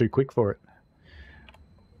 maybe I'm just too quick for it.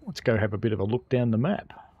 Let's go have a bit of a look down the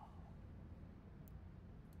map.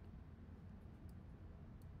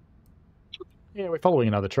 Yeah, we're following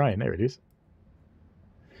another train. There it is.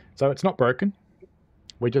 So it's not broken.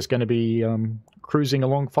 We're just going to be cruising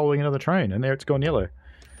along following another train, and there it's gone yellow.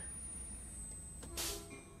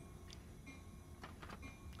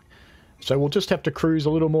 So we'll just have to cruise a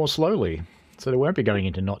little more slowly. So they won't be going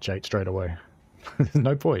into notch 8 straight away. There's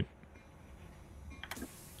no point.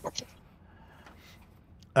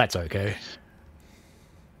 That's okay.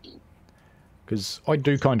 Because I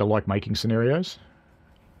do kind of like making scenarios.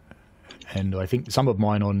 And I think some of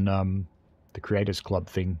mine on the Creators Club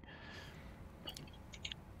thing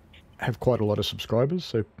have quite a lot of subscribers,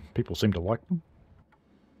 so people seem to like them.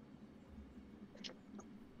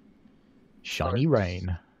 Shiny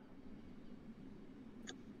rain.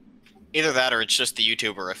 Either that or it's just the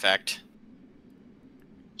YouTuber effect.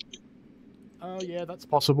 Oh, yeah, that's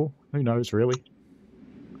possible. Who knows, really?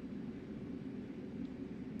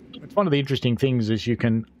 It's one of the interesting things is you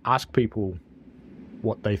can ask people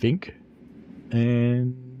what they think,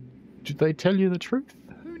 and do they tell you the truth?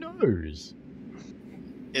 Who knows?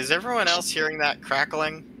 Is everyone else hearing that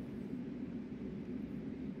crackling?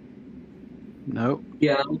 No.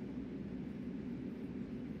 Yeah.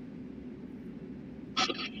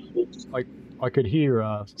 I could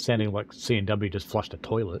hear sounding like C&W just flushed a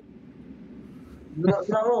toilet.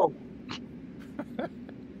 No.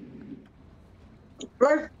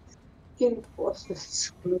 Right. What's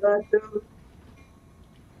this? What did I do?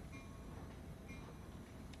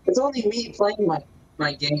 It's only me playing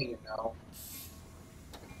my game, you know.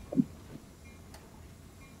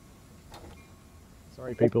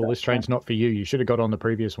 Sorry, people, this train's not for you. You should have got on the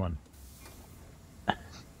previous one.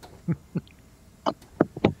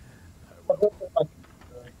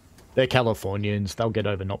 They're Californians. They'll get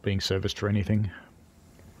over not being serviced for anything.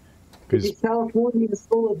 Because California is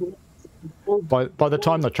full of... by the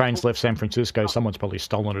time the train's left San Francisco, someone's probably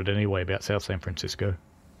stolen it anyway about South San Francisco.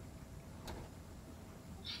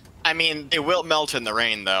 I mean, it will melt in the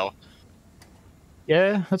rain, though.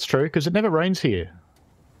 Yeah, that's true, because it never rains here.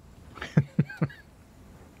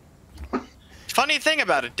 Funny thing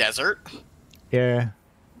about a desert. Yeah.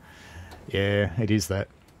 Yeah, it is that.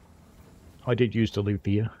 I did used to live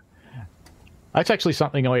here. That's actually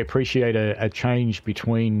something I appreciate a change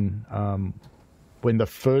between when the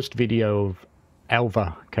first video of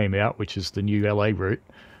Alva came out, which is the new LA route.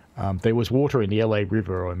 There was water in the LA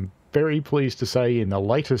River. I'm very pleased to say in the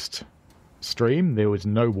latest stream, there was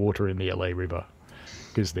no water in the LA River.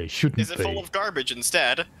 Because there shouldn't be. Is it full of garbage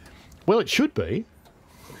instead? Well, it should be.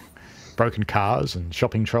 Broken cars and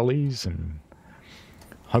shopping trolleys and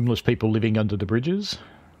homeless people living under the bridges.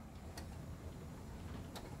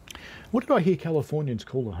 What did I hear Californians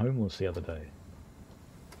call the homeless the other day?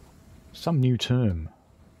 Some new term.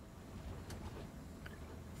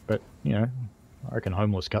 But, you know, I reckon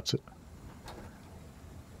homeless cuts it.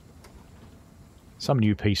 Some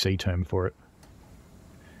new PC term for it.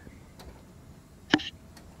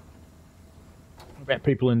 What about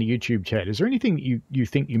people in the YouTube chat? Is there anything you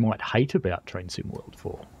think you might hate about Train Sim World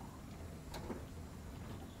 4?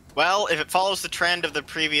 Well, if it follows the trend of the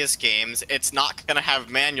previous games, it's not going to have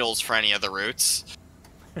manuals for any of the routes.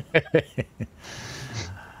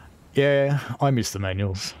 Yeah, I miss the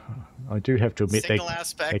manuals. I do have to admit Signal they're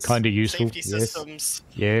aspects, kind of useful. safety systems,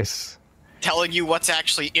 Yes. telling you what's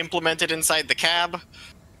actually implemented inside the cab.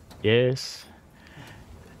 Yes.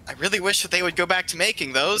 I really wish that they would go back to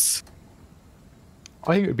making those.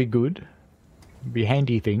 I think it would be good. It'd be a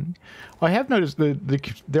handy thing. I have noticed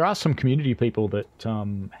there are some community people that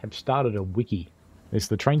have started a wiki. There's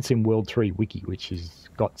the Train Sim World 3 wiki, which has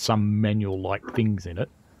got some manual-like things in it.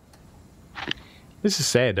 This is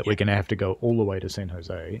sad that we're going to have to go all the way to San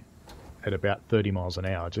Jose at about 30 miles an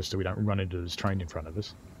hour just so we don't run into this train in front of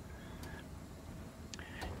us.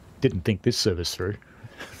 Didn't think this service through.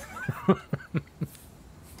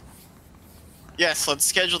 Yes, let's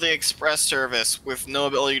schedule the express service with no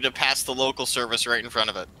ability to pass the local service right in front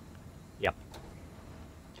of it. Yep.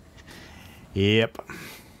 Yep.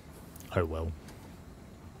 Oh well.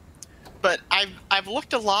 But I've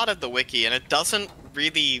looked a lot at the wiki, and it doesn't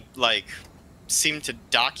really, like, seem to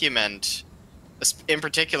document, in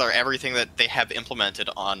particular, everything that they have implemented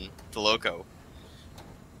on the loco.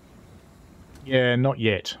 Yeah, not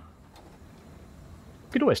yet.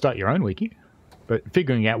 You could always start your own wiki. But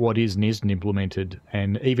figuring out what is and isn't implemented,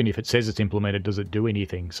 and even if it says it's implemented, does it do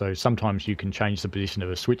anything? So sometimes you can change the position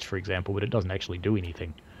of a switch, for example, but it doesn't actually do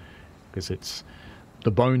anything. Because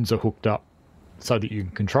the bones are hooked up so that you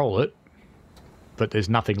can control it, but there's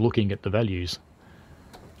nothing looking at the values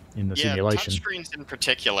in the simulation. Touchscreens in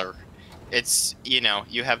particular, it's, you know,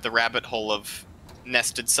 you have the rabbit hole of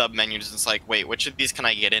nested sub-menus, and it's like, wait, which of these can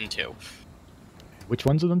I get into? Which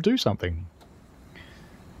ones of them do something?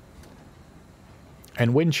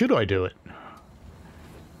 And when should I do it?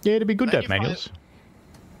 Yeah, it'd be good to have manuals.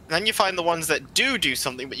 Then you find the ones that do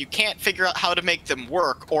something, but you can't figure out how to make them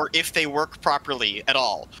work, or if they work properly at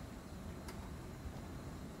all.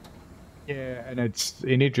 Yeah, and it's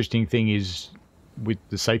an interesting thing is with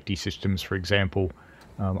the safety systems, for example.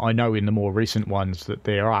 I know in the more recent ones that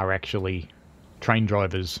there are actually train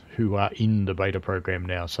drivers who are in the beta program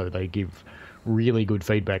now, so they give really good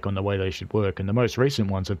feedback on the way they should work, and the most recent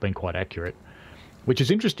ones have been quite accurate. Which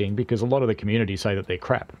is interesting because a lot of the community say that they're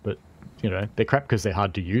crap, but, you know, they're crap because they're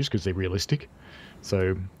hard to use because they're realistic.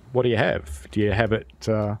 So what do you have? Do you have it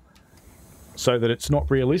so that it's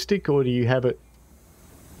not realistic, or do you have it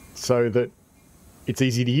so that it's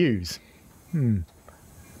easy to use.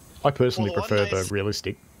 I personally prefer the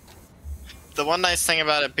realistic. The one nice thing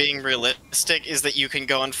about it being realistic is that you can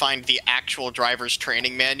go and find the actual driver's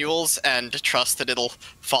training manuals and trust that it'll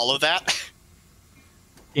follow that.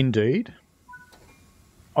 Indeed.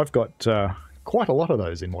 I've got quite a lot of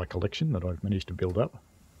those in my collection that I've managed to build up.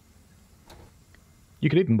 You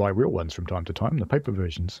could even buy real ones from time to time, the paper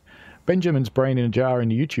versions. Benjamin's Brain in a Jar in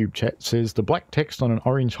the YouTube chat says the black text on an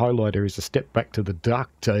orange highlighter is a step back to the dark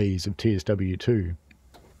days of TSW2.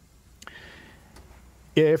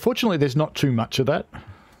 Yeah, fortunately there's not too much of that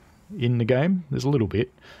in the game. There's a little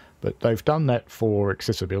bit, but they've done that for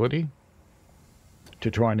accessibility to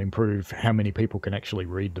try and improve how many people can actually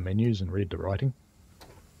read the menus and read the writing.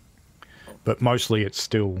 But mostly it's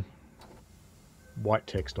still white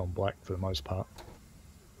text on black for the most part.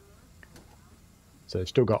 So it's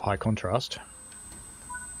still got high contrast.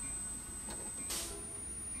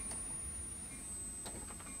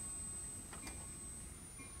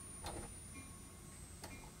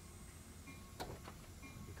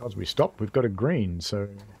 Because we stopped, we've got a green, so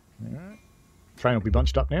train will be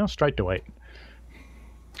bunched up now, straight to 8.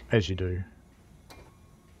 As you do.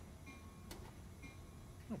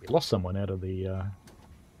 Oh, we lost someone out of the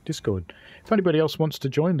Discord. If anybody else wants to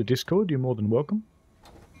join the Discord, you're more than welcome.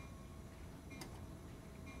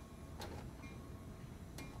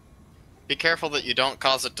 Be careful that you don't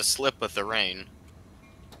cause it to slip with the rain.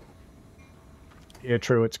 Yeah,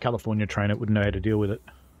 true, it's California train, it wouldn't know how to deal with it.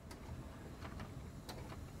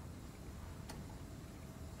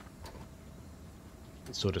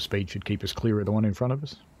 This sort of speed should keep us clear of the one in front of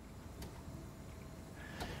us.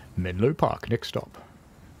 Menlo Park, next stop.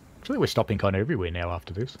 Actually, we're stopping kind of everywhere now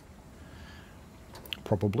after this.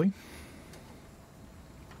 Probably.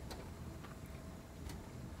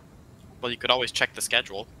 Well, you could always check the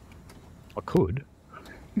schedule. I could.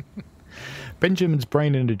 Benjamin's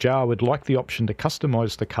Brain in a Jar would like the option to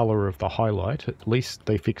customise the colour of the highlight. At least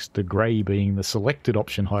they fixed the grey being the selected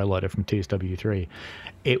option highlighter from TSW3.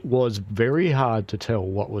 It was very hard to tell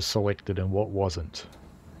what was selected and what wasn't.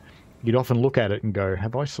 You'd often look at it and go,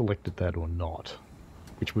 have I selected that or not?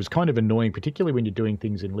 Which was kind of annoying, particularly when you're doing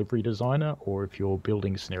things in Livery Designer or if you're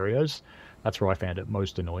building scenarios. That's where I found it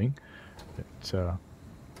most annoying. But,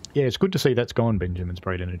 yeah, it's good to see that's gone, Benjamin's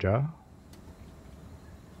Brain in a Jar.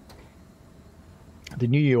 The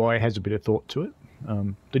new UI has a bit of thought to it.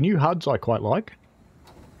 The new HUDs I quite like.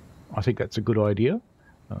 I think that's a good idea.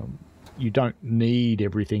 You don't need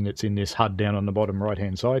everything that's in this HUD down on the bottom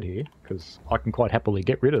right-hand side here, because I can quite happily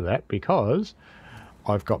get rid of that because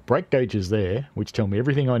I've got brake gauges there, which tell me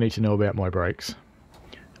everything I need to know about my brakes.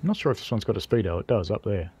 I'm not sure if this one's got a speedo. It does, up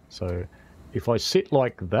there. So if I sit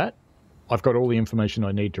like that, I've got all the information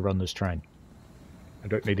I need to run this train. I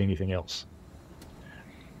don't need anything else.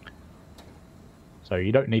 So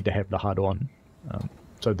you don't need to have the HUD on.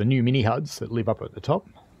 So the new mini HUDs that live up at the top,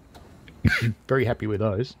 very happy with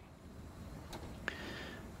those.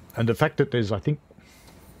 And the fact that there's, I think,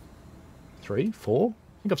 3, 4? I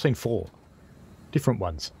think I've seen 4 different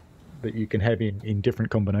ones that you can have in different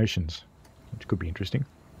combinations, which could be interesting.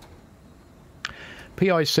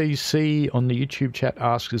 PICC on the YouTube chat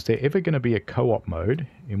asks, is there ever going to be a co-op mode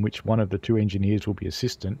in which one of the 2 engineers will be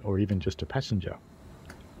assistant or even just a passenger?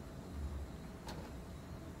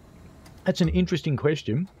 That's an interesting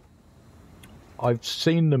question. I've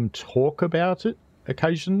seen them talk about it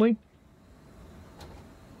occasionally.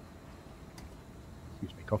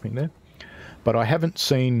 Excuse me, coughing there. But I haven't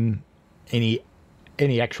seen any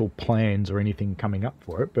actual plans or anything coming up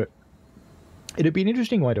for it. But it'd be an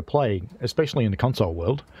interesting way to play, especially in the console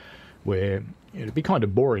world, where it'd be kind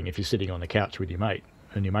of boring if you're sitting on the couch with your mate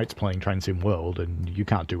and your mate's playing Train Sim World and you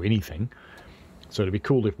can't do anything. So it'd be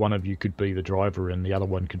cool if one of you could be the driver and the other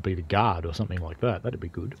one could be the guard or something like that. That'd be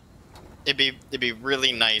good. It'd be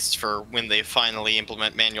really nice for when they finally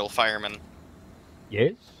implement manual firemen.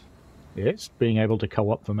 Yes. Yes, being able to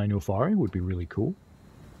co-op for manual firing would be really cool.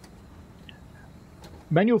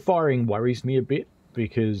 Manual firing worries me a bit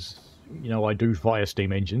because, you know, I do fire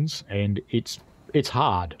steam engines and it's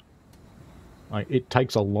hard. It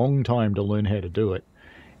takes a long time to learn how to do it.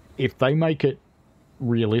 If they make it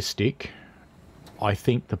realistic, I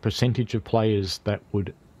think the percentage of players that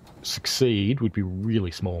would succeed would be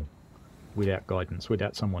really small without guidance,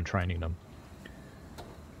 without someone training them.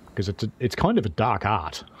 Because it's kind of a dark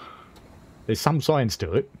art. There's some science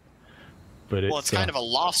to it, but it's kind of a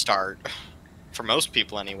lost art for most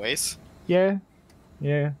people anyways. Yeah,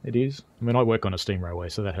 it is. I mean, I work on a steam railway,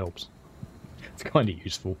 so that helps. It's kind of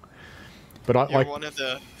useful. But You're one of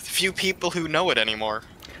the few people who know it anymore.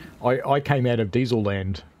 I came out of diesel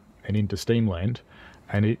land and into steam land,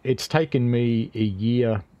 And it's taken me a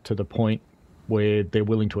year to the point where they're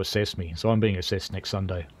willing to assess me. So I'm being assessed next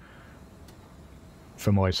Sunday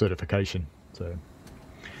for my certification. So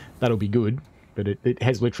that'll be good. But it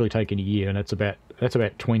has literally taken a year, and that's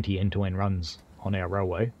about 20 end-to-end runs on our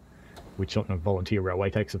railway, which on a volunteer railway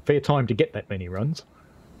takes a fair time to get that many runs.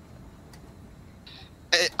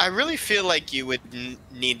 I really feel like you would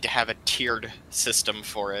need to have a tiered system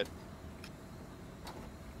for it.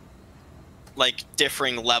 Like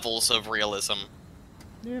differing levels of realism.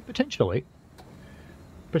 Yeah, potentially.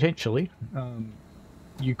 Potentially.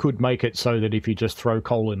 You could make it so that if you just throw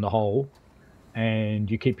coal in the hole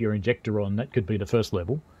and you keep your injector on, that could be the first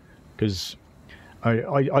level. Because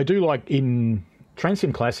I do like in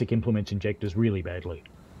Transsim Classic implements injectors really badly.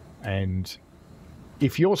 And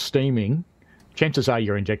if you're steaming, chances are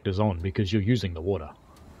your injector's on because you're using the water.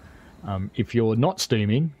 If you're not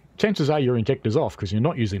steaming, chances are your injector's off because you're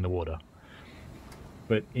not using the water.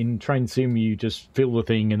 But in Train Sim, you just fill the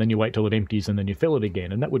thing and then you wait till it empties and then you fill it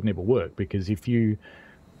again. And that would never work because if you...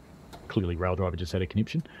 Clearly, Rail Driver just had a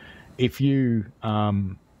conniption. If you...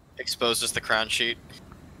 Exposes the crown sheet.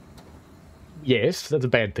 Yes, that's a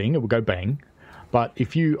bad thing. It will go bang. But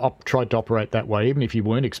if you tried to operate that way, even if you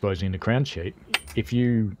weren't exposing the crown sheet, if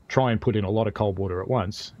you try and put in a lot of cold water at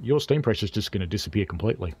once, your steam pressure is just going to disappear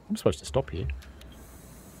completely. I'm supposed to stop here.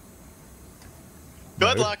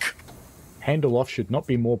 Good luck! Handle off should not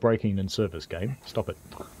be more braking than service, game. Stop it.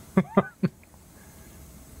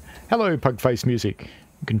 Hello, Pugface Music.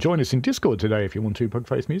 You can join us in Discord today if you want to,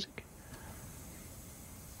 Pugface Music.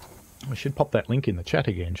 I should pop that link in the chat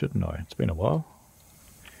again, shouldn't I? It's been a while.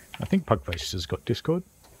 I think Pugface has got Discord.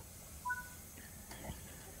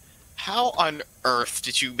 How on earth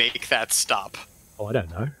did you make that stop? Oh, I don't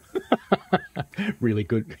know. Really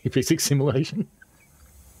good physics simulation.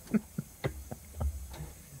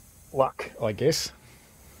 Luck, I guess.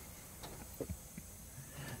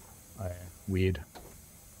 Weird.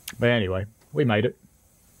 But anyway, we made it.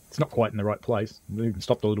 It's not quite in the right place. We even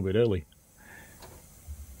stopped a little bit early.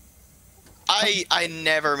 I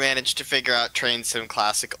never managed to figure out Train Sim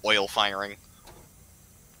Classic oil firing.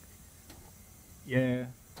 Yeah,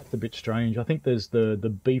 that's a bit strange. I think there's the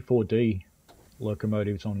B4D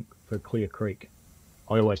locomotives on for Clear Creek.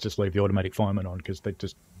 I always just leave the automatic fireman on because they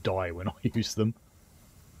just die when I use them.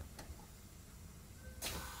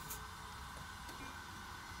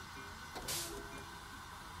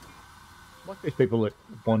 Like these people that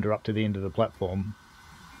wander up to the end of the platform.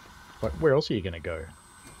 Like, where else are you going to go?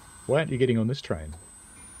 Why aren't you getting on this train?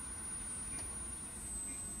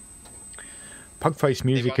 Pugface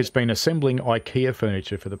Music has been assembling IKEA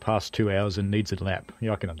furniture for the past 2 hours and needs a nap.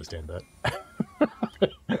 Yeah, I can understand that.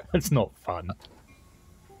 It's not fun.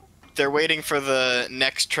 They're waiting for the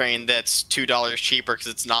next train that's $2 cheaper because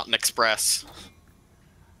it's not an express.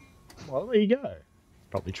 Well, there you go.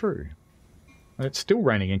 Probably true. And it's still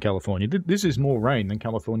raining in California. This is more rain than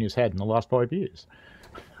California's had in the last 5 years.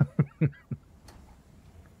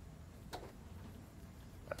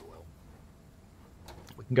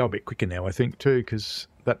 Go a bit quicker now, I think, too, because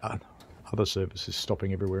that other service is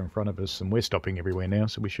stopping everywhere in front of us, and we're stopping everywhere now,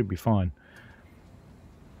 so we should be fine.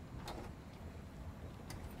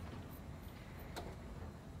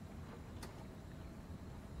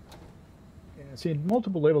 Yeah, see,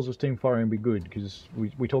 multiple levels of steam firing would be good, because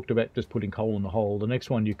we talked about just putting coal in the hole. The next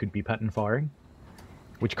one you could be pattern firing,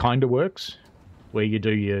 which kind of works, where you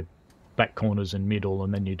do your back corners and middle,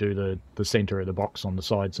 and then you do the center of the box on the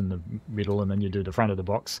sides and the middle, and then you do the front of the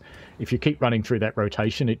box. If you keep running through that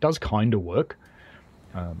rotation, it does kind of work.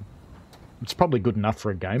 It's probably good enough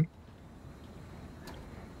for a game.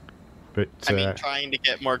 But I mean, trying to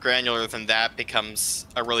get more granular than that becomes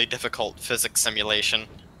a really difficult physics simulation.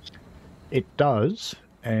 It does,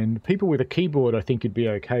 and people with a keyboard I think would be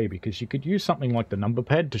okay, because you could use something like the number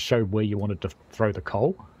pad to show where you wanted to throw the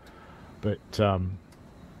coal. But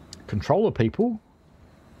controller people,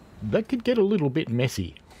 that could get a little bit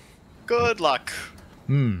messy. Good luck.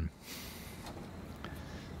 So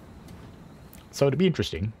it'd be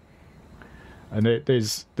interesting. And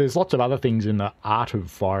there's lots of other things in the art of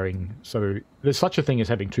firing. So there's such a thing as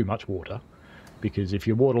having too much water, because if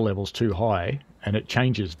your water level's too high and it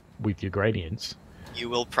changes with your gradients, you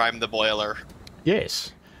will prime the boiler.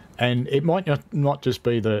 Yes. And it might not just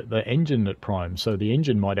be the engine that primes, so the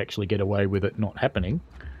engine might actually get away with it not happening.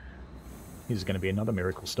 Here's going to be another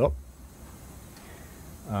miracle stop.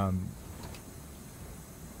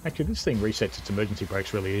 Actually, this thing resets its emergency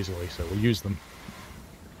brakes really easily, so we'll use them.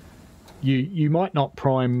 You might not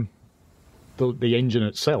prime the engine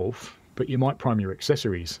itself, but you might prime your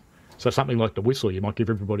accessories. So something like the whistle, you might give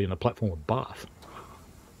everybody on the platform a bath.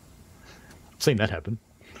 Seen that happen.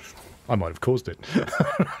 I might have caused it.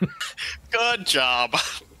 Good job.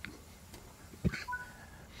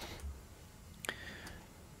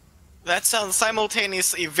 That sounds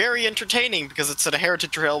simultaneously very entertaining because it's at a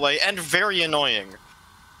heritage railway and very annoying.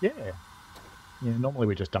 Yeah. Yeah, normally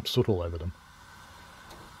we just dump soot all over them.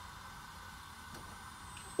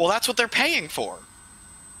 Well, that's what they're paying for.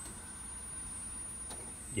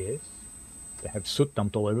 Yes. They have soot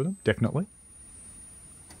dumped all over them, definitely.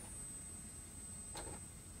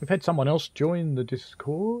 We've had someone else join the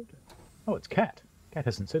Discord. Oh, it's Kat. Kat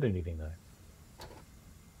hasn't said anything, though.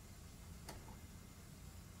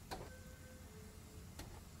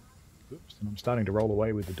 Oops, and I'm starting to roll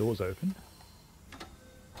away with the doors open.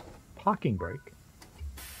 Parking brake.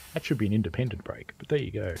 That should be an independent brake, but there you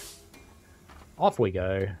go. Off we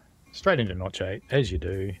go. Straight into Notch 8, as you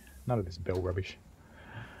do. None of this bell rubbish.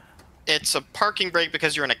 It's a parking brake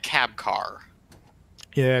because you're in a cab car.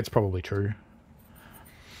 Yeah, it's probably true.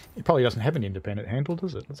 It probably doesn't have an independent handle,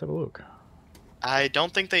 does it? Let's have a look. I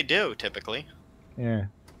don't think they do, typically. Yeah.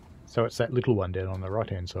 So it's that little one down on the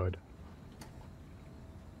right-hand side.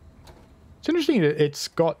 It's interesting that it's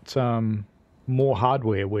got more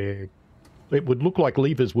hardware where it would look like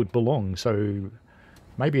levers would belong, so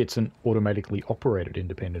maybe it's an automatically operated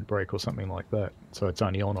independent brake or something like that, so it's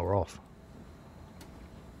only on or off.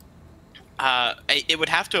 It would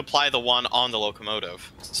have to apply the one on the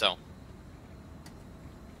locomotive, so...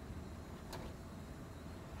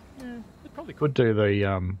 Yeah, it probably could do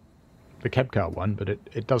the cab car one, but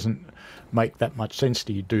it doesn't make that much sense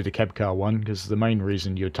to do the cab car one, because the main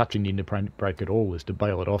reason you're touching the independent brake at all is to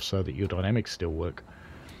bail it off so that your dynamics still work.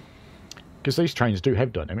 Because these trains do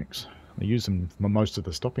have dynamics. They use them for most of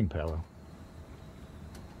the stopping power.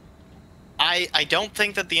 I don't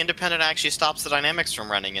think that the independent actually stops the dynamics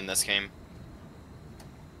from running in this game.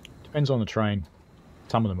 Depends on the train.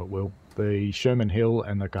 Some of them it will. The Sherman Hill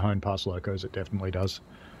and the Cajon Pass locos it definitely does.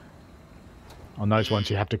 On those ones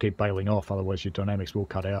you have to keep bailing off, otherwise your dynamics will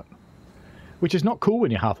cut out. Which is not cool when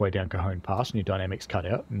you're halfway down Cajon Pass and your dynamics cut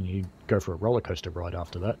out and you go for a roller coaster ride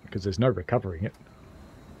after that, because there's no recovering it.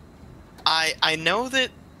 I know that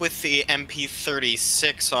with the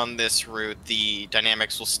MP36 on this route, the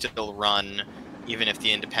dynamics will still run even if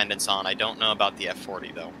the independent's on. I don't know about the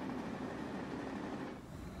F40 though.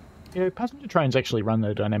 Yeah, passenger trains actually run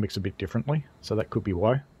their dynamics a bit differently, so that could be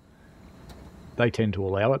why. They tend to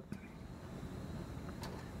allow it.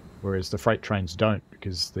 Whereas the freight trains don't,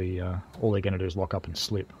 because all they're going to do is lock up and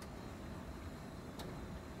slip.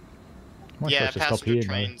 Yeah,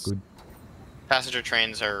 passenger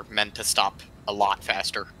trains are meant to stop a lot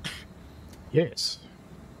faster. Yes.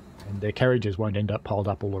 And their carriages won't end up piled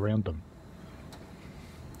up all around them.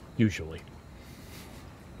 Usually.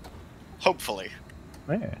 Hopefully.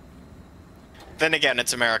 Yeah. Then again,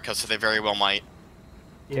 it's America, so they very well might.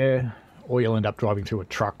 Yeah. Or you'll end up driving through a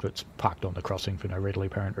truck that's parked on the crossing for no readily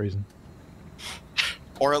apparent reason.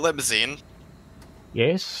 Or a limousine.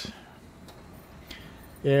 Yes.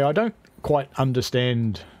 Yeah, I don't quite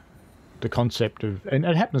understand the concept of... And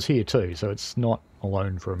it happens here too, so it's not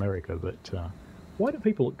alone for America, but why do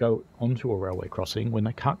people go onto a railway crossing when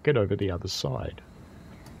they can't get over the other side?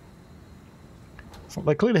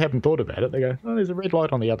 They clearly haven't thought about it. They go, oh, there's a red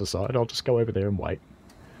light on the other side, I'll just go over there and wait.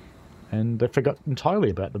 And they forgot entirely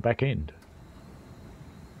about the back end.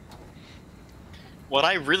 What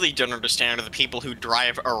I really don't understand are the people who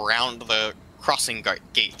drive around the crossing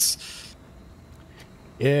gates.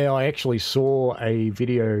 Yeah, I actually saw a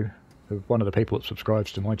video of one of the people that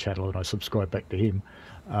subscribes to my channel, and I subscribe back to him,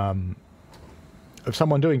 of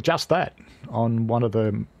someone doing just that on one of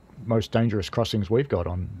the most dangerous crossings we've got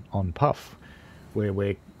on Puff, where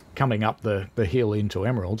we're coming up the hill into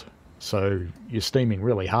Emerald, so you're steaming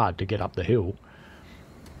really hard to get up the hill.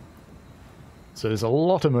 So there's a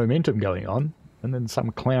lot of momentum going on, and then some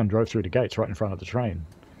clown drove through the gates right in front of the train.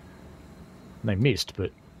 And they missed,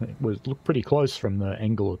 but it looked pretty close from the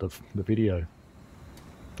angle of the video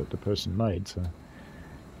that the person made, so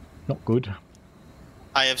not good.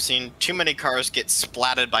 I have seen too many cars get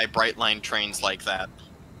splatted by Brightline trains like that.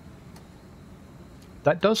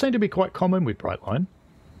 That does seem to be quite common with Brightline.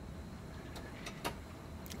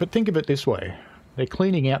 But think of it this way. They're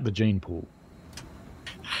cleaning out the gene pool.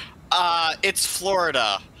 It's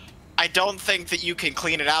Florida. I don't think that you can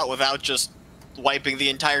clean it out without just wiping the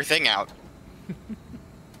entire thing out.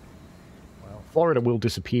 Well, Florida will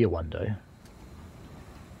disappear one day.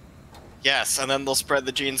 Yes, and then they'll spread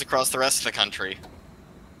the genes across the rest of the country.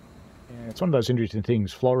 Yeah, it's one of those interesting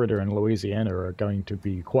things. Florida and Louisiana are going to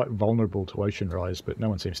be quite vulnerable to ocean rise, but no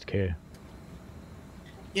one seems to care.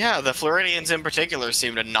 Yeah, the Floridians in particular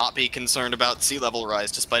seem to not be concerned about sea level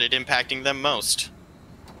rise, despite it impacting them most.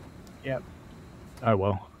 Yep. Oh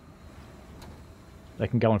well. They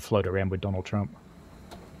can go and float around with Donald Trump.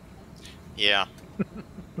 Yeah.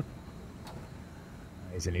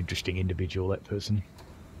 He's an interesting individual, that person.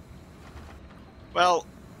 Well,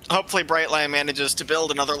 hopefully Brightline manages to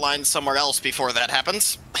build another line somewhere else before that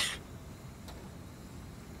happens. Well,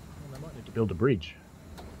 they might need to build a bridge.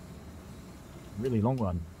 A really long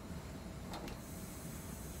one.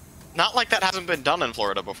 Not like that hasn't been done in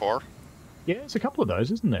Florida before. Yeah, there's a couple of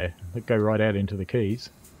those, isn't there? That go right out into the Keys.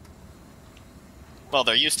 Well,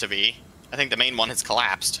 there used to be. I think the main one has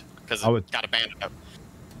collapsed, because it got abandoned.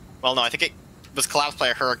 Well, no, I think it was collapsed by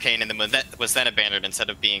a hurricane and then was then abandoned instead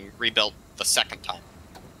of being rebuilt the second time.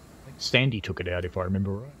 I think Sandy took it out, if I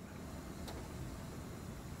remember right.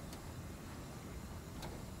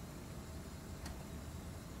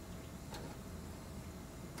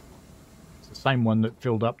 It's the same one that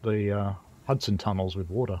filled up the Hudson tunnels with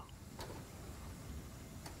water.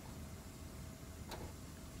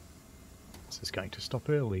 This is going to stop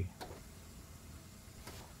early.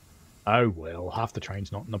 Oh well, half the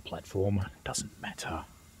train's not on the platform. Doesn't matter.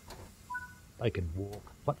 They can walk.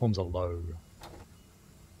 Platforms are low.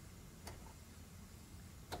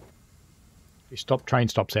 If train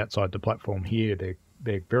stops outside the platform here,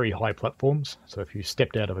 they're very high platforms. So if you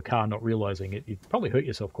stepped out of a car not realising it, you'd probably hurt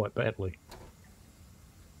yourself quite badly.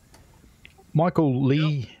 Michael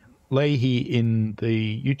Leahy in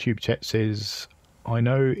the YouTube chat says, I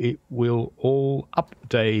know it will all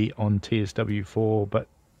update on TSW4, but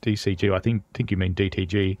DCG, I think you mean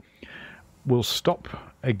DTG, will stop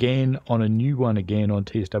again on a new one again on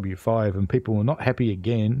TSW5, and people are not happy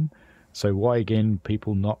again. So why again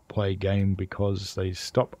people not play game because they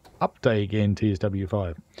stop update again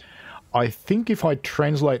TSW5? I think if I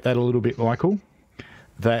translate that a little bit, Michael,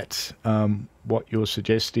 that what you're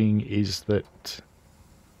suggesting is that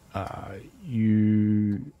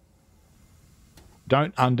you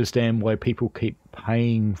don't understand why people keep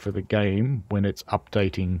paying for the game when it's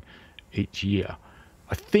updating each year.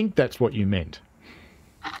 I think that's what you meant.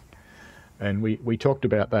 And we talked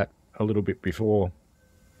about that a little bit before.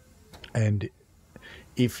 And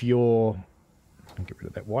if you're... I'll get rid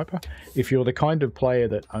of that wiper. If you're the kind of player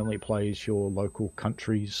that only plays your local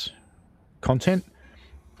country's content,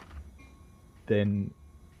 then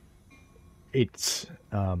it's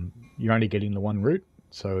you're only getting the one route.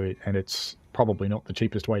 And it's probably not the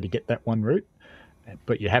cheapest way to get that one route,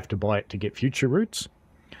 but you have to buy it to get future routes.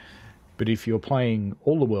 But if you're playing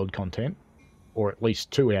all the world content, or at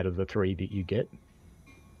least 2 out of the 3 that you get,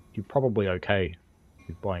 you're probably okay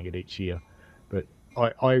with buying it each year. But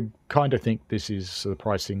I kind of think this is the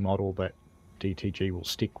pricing model that DTG will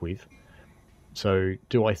stick with. So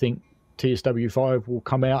do I think TSW5 will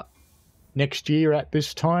come out next year at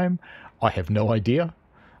this time? I have no idea,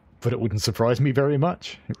 but it wouldn't surprise me very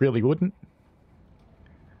much. It really wouldn't.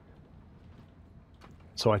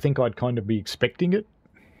 So I think I'd kind of be expecting it.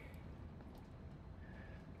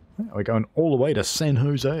 We're going all the way to San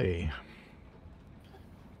Jose.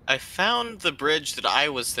 I found the bridge that I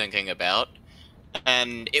was thinking about,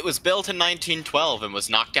 and it was built in 1912 and was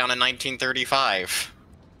knocked down in 1935.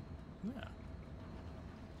 Yeah.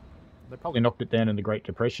 They probably knocked it down in the Great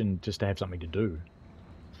Depression just to have something to do.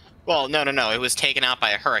 Well, no. It was taken out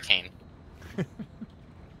by a hurricane. And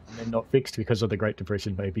then not fixed because of the Great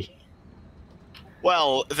Depression, maybe.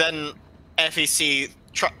 Well, then FEC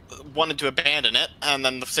wanted to abandon it, and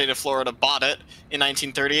then the state of Florida bought it in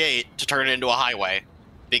 1938 to turn it into a highway,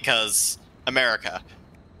 because America.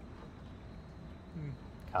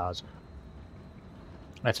 Cars.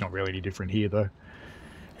 That's not really any different here, though.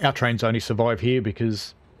 Our trains only survive here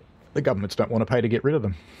because the governments don't want to pay to get rid of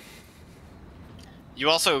them. You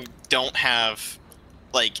also don't have,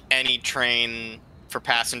 like, any train for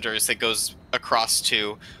passengers that goes across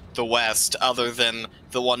to the west other than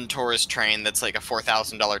the one tourist train that's like a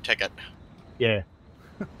 $4,000 ticket. Yeah.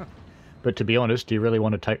 But to be honest, do you really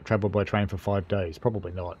want to travel by train for 5 days?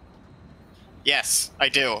 Probably not. Yes, I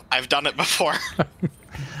do. I've done it before.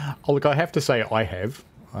 Oh, look, I have to say I have.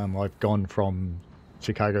 I've gone from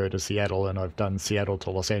Chicago to Seattle, and I've done Seattle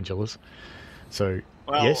to Los Angeles. So,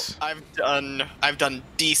 well, yes. I've done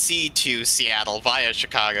DC to Seattle via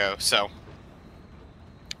Chicago, so...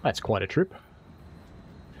 That's quite a trip.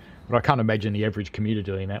 But I can't imagine the average commuter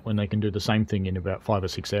doing that when they can do the same thing in about 5 or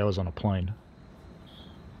 6 hours on a plane.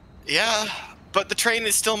 Yeah, but the train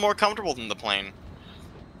is still more comfortable than the plane.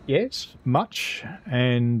 Yes, much.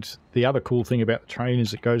 And the other cool thing about the train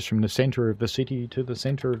is it goes from the centre of the city to the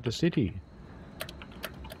centre of the city.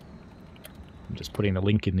 I'm just putting the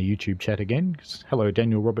link in the YouTube chat again. Hello,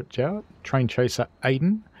 Daniel Robert Jowett, Train Chaser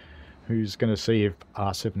Aiden, who's going to see if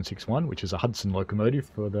R761, which is a Hudson locomotive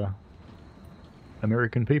for the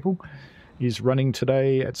American people, is running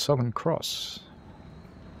today at Southern Cross.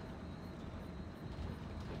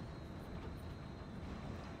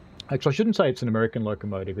 Actually, I shouldn't say it's an American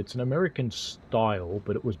locomotive. It's an American style,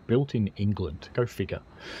 but it was built in England. Go figure.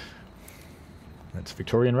 That's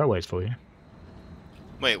Victorian Railways for you.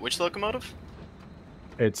 Wait, which locomotive?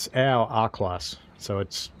 It's our R-Class. So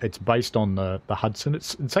it's based on the Hudson.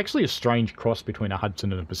 It's actually a strange cross between a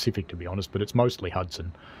Hudson and a Pacific, to be honest, but it's mostly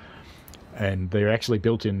Hudson. And they're actually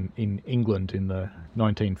built in England in the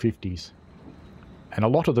 1950s. And a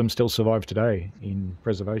lot of them still survive today in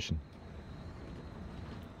preservation.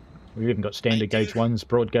 We've even got standard gauge ones,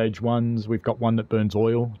 broad gauge ones. We've got one that burns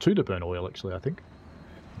oil, two that burn oil, actually, I think.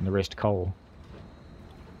 And the rest coal.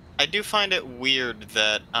 I do find it weird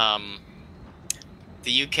that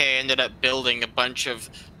the UK ended up building a bunch of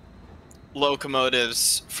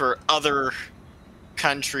locomotives for other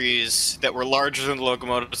countries that were larger than the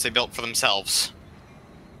locomotives they built for themselves.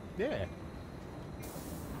 Yeah.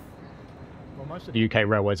 Well, most of the UK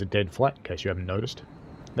railways are dead flat, in case you haven't noticed.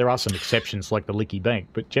 There are some exceptions like the Licky Bank,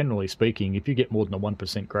 but generally speaking, if you get more than a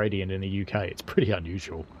 1% gradient in the UK, it's pretty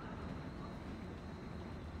unusual.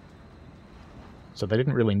 So they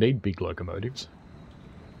didn't really need big locomotives.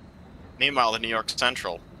 Meanwhile, the New York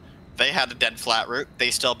Central, they had a dead flat route.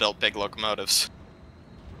 They still built big locomotives.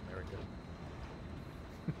 Very good.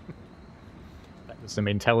 That was the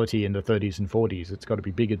mentality in the 30s and 40s. It's got to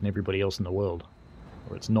be bigger than everybody else in the world,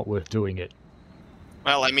 or it's not worth doing it.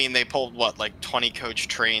 Well, I mean, they pulled, what, like 20-coach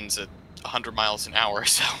trains at 100 miles an hour,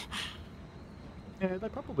 so... Yeah, they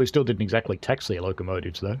probably still didn't exactly tax their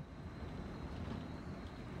locomotives, though.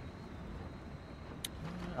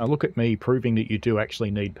 Look at me proving that you do actually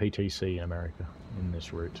need PTC in America in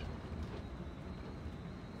this route.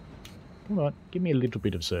 Come on, give me a little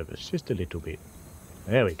bit of service, just a little bit.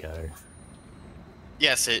 There we go.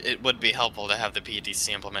 Yes, it would be helpful to have the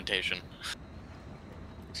PTC implementation.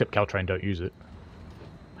 Except Caltrain don't use it.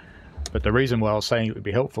 But the reason why I was saying it would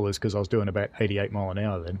be helpful is because I was doing about 88 mile an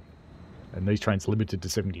hour then. And these trains limited to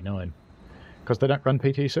 79. Because they don't run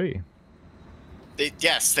PTC.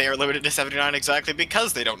 Yes, they are limited to 79 exactly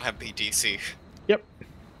because they don't have PTC. Yep.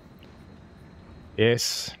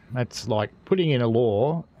 Yes, that's like putting in a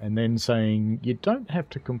law and then saying you don't have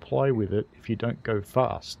to comply with it if you don't go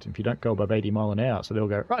fast, if you don't go above 80 mile an hour. So they'll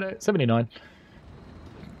go, right, 79.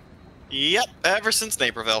 Yep, ever since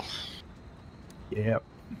Naperville. Yep.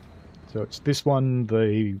 So it's this one,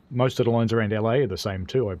 most of the lines around LA are the same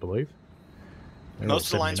too, I believe. Most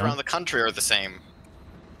of the lines around the country are the same.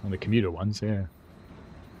 And the commuter ones, yeah.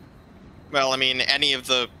 Well, I mean, any of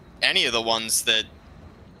the ones that,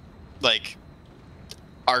 like,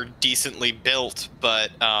 are decently built,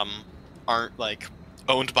 but aren't, like,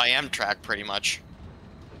 owned by Amtrak, pretty much.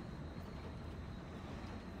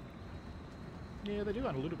 Yeah, they do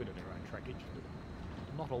own a little bit of their own trackage,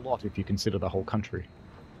 but not a lot if you consider the whole country.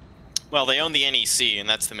 Well, they own the NEC, and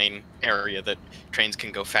that's the main area that trains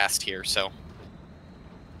can go fast here, so...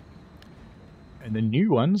 And the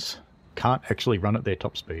new ones can't actually run at their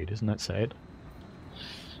top speed, isn't that sad?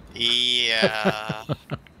 Yeah.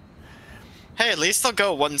 Hey, at least they'll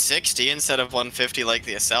go 160 instead of 150 like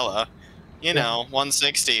the Acela. You know,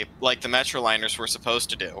 160 like the Metroliners were supposed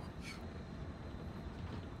to do.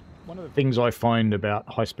 One of the things I find about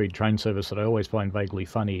high-speed train service that I always find vaguely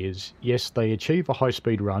funny is, yes, they achieve a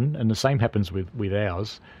high-speed run, and the same happens with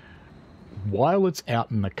ours, while it's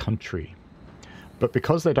out in the country. But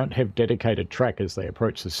because they don't have dedicated track as they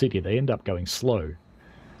approach the city, they end up going slow.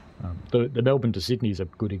 The Melbourne to Sydney is a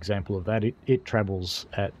good example of that. It travels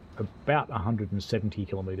at about 170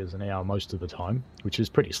 kilometres an hour most of the time, which is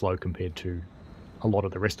pretty slow compared to a lot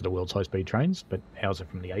of the rest of the world's high-speed trains, but ours are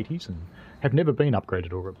from the 80s and have never been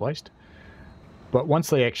upgraded or replaced. But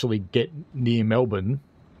once they actually get near Melbourne,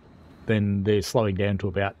 then they're slowing down to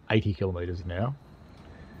about 80 kilometres an hour.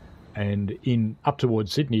 And up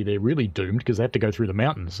towards Sydney, they're really doomed because they have to go through the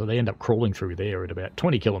mountains, so they end up crawling through there at about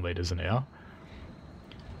 20 kilometres an hour.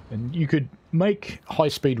 And you could make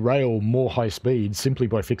high-speed rail more high-speed simply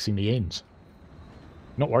by fixing the ends.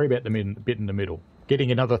 Not worry about the bit in the middle. Getting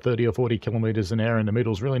another 30 or 40 kilometres an hour in the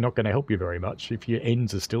middle is really not going to help you very much if your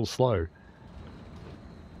ends are still slow.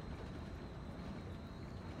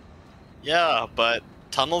 Yeah, but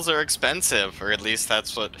tunnels are expensive, or at least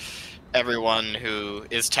that's what everyone who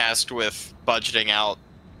is tasked with budgeting out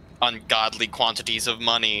ungodly quantities of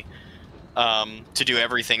money to do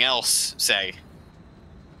everything else say.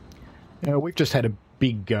 We've just had a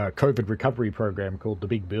big COVID recovery program called the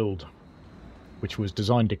Big Build. which was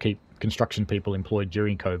designed to keep construction people employed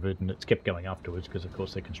during COVID, and it's kept going afterwards because, of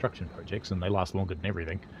course, they're construction projects and they last longer than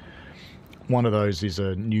everything. One of those is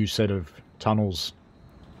a new set of tunnels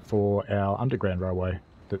for our underground railway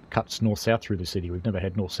that cuts north-south through the city. We've never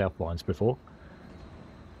had north-south lines before.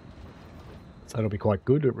 So that'll be quite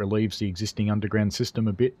good. It relieves the existing underground system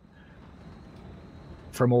a bit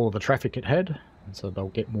from all of the traffic it had, so they'll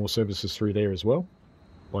get more services through there as well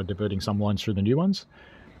by diverting some lines through the new ones.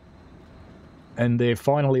 And they're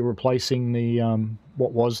finally replacing the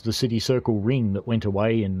what was the City Circle ring that went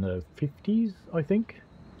away in the 50s, I think.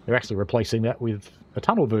 They're actually replacing that with a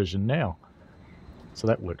tunnel version now. So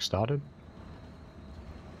that work started.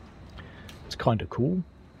 It's kind of cool.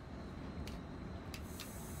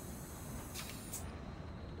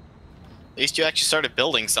 At least you actually started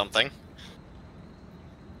building something.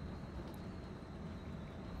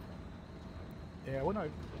 Yeah, well, no.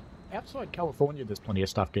 Outside California, there's plenty of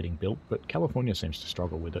stuff getting built, but California seems to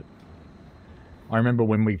struggle with it. I remember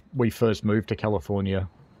when we first moved to California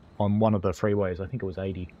on one of the freeways, I think it was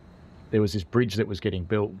 80, there was this bridge that was getting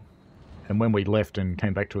built. And when we left and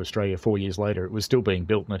came back to Australia 4 years later, it was still being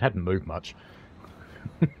built and it hadn't moved much.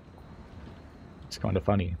 It's kind of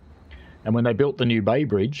funny. And when they built the new Bay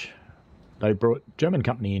Bridge, they brought a German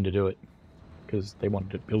company in to do it because they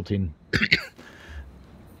wanted it built in.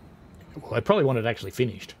 Well, they probably wanted it actually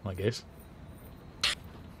finished, I guess.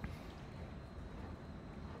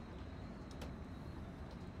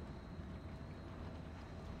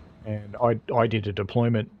 And I did a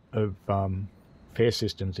deployment of fare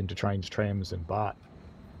systems into trains, trams and BART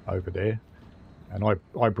over there. And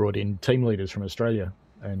I brought in team leaders from Australia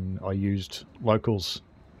and I used locals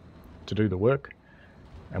to do the work.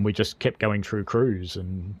 And we just kept going through crews,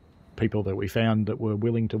 and people that we found that were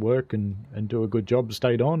willing to work and do a good job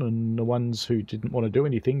stayed on, and the ones who didn't want to do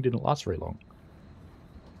anything didn't last very long.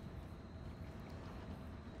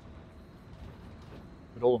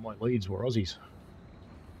 But all of my leads were Aussies.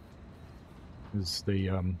 As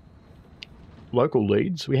the local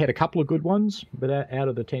leads, we had a couple of good ones, but out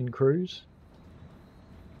of the 10 crews,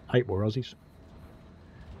 8 were Aussies.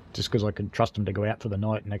 Just because I could trust them to go out for the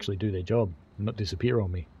night and actually do their job and not disappear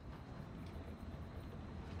on me.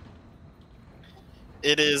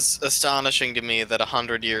 It is astonishing to me that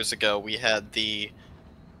 100 years ago we had the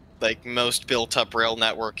most built-up rail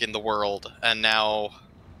network in the world, and now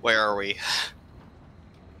where are we?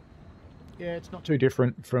 Yeah, it's not too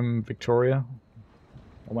different from Victoria.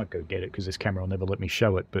 I won't go get it because this camera will never let me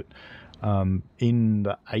show it, but in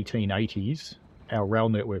the 1880s, our rail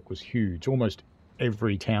network was huge. Almost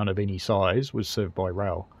every town of any size was served by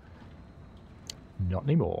rail. Not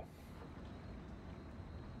anymore.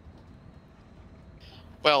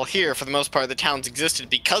 Well, here, for the most part, the towns existed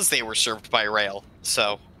because they were served by rail,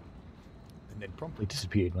 so... And then promptly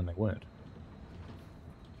disappeared when they weren't.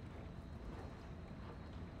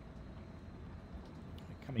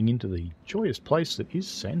 Coming into the joyous place that is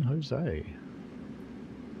San Jose.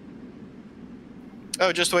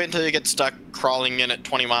 Oh, just wait until you get stuck crawling in at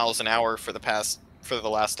 20 miles an hour for the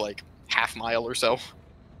last, half mile or so.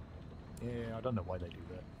 Yeah, I don't know why they do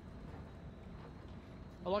that.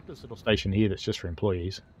 I like this little station here that's just for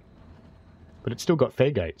employees. But it's still got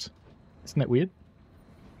fare gates. Isn't that weird?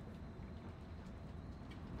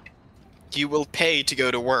 You will pay to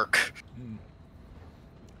go to work.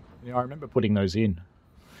 Yeah, I remember putting those in.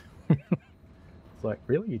 It's like,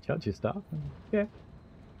 really? You charge your staff? Yeah.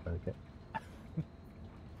 Okay.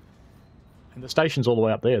 And the station's all the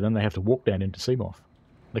way up there, then they have to walk down into Seamoth.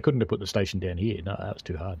 They couldn't have put the station down here. No, that was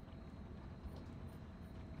too hard.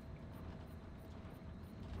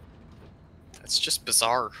 That's just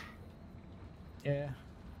bizarre. Yeah.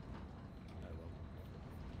 Welcome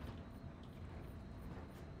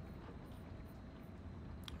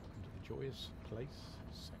to the joyous place,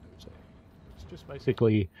 San Jose. It's just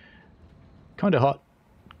basically kind of hot,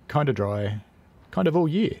 kind of dry, kind of all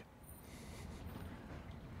year.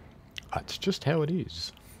 That's just how it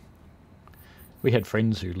is. We had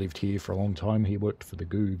friends who lived here for a long time. He worked for the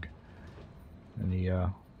Goog. And he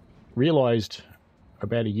realised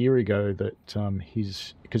about a year ago that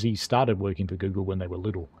because he started working for Google when they were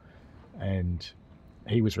little, and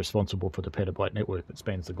he was responsible for the petabyte network that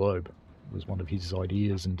spans the globe. It was one of his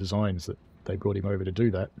ideas and designs that they brought him over to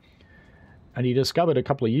do that. And he discovered a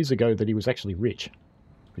couple of years ago that he was actually rich,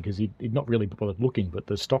 because he'd not really bothered looking, but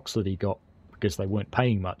the stocks that he got, because they weren't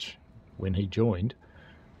paying much when he joined,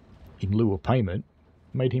 in lieu of payment,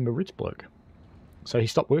 made him a rich bloke. So he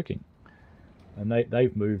stopped working. And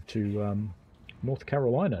they've moved to North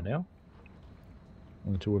Carolina now,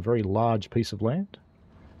 onto a very large piece of land.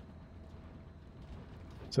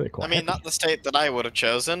 So they're quite I mean, happy. not the state that I would have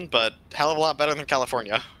chosen, but hell of a lot better than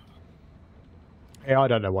California. Yeah, I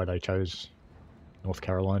don't know why they chose North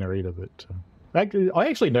Carolina either, but I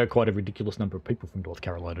actually know quite a ridiculous number of people from North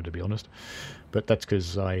Carolina, to be honest. But that's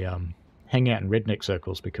because I hang out in redneck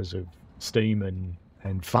circles because of Steam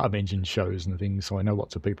and farm engine shows and things. So I know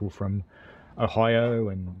lots of people from Ohio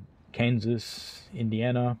and Kansas,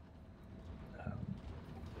 Indiana.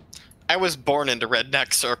 I was born into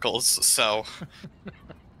redneck circles, so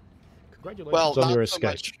Congratulations on your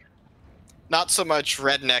escape. Not so much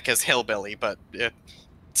redneck as hillbilly, but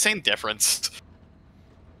same difference.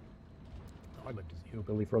 I lived as a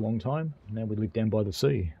hillbilly for a long time. Now we live down by the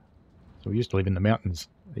sea. So we used to live in the mountains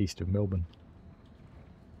east of Melbourne.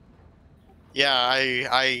 Yeah,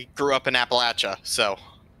 I grew up in Appalachia, so,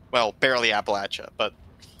 well, barely Appalachia, but...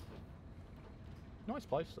 Nice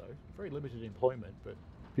place, though. Very limited employment, but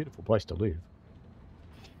beautiful place to live.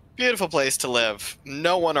 Beautiful place to live.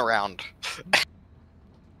 No one around.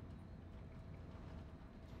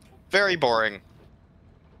 Very boring.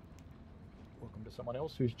 Welcome to someone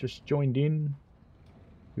else who's just joined in,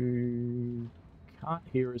 who can't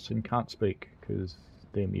hear us and can't speak because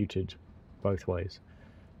they're muted both ways.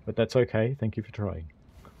 But that's okay. Thank you for trying.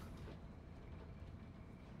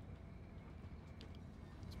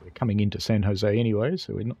 So we're coming into San Jose anyway,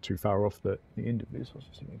 so we're not too far off the end of this. I was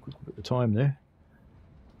just having a quick look at the time there,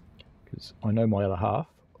 because I know my other half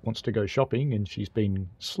wants to go shopping, and she's been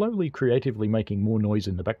slowly, creatively making more noise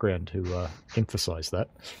in the background to emphasize that.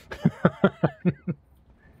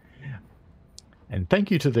 And thank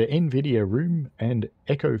you to the NVIDIA room and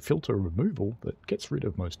echo filter removal that gets rid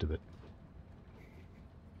of most of it.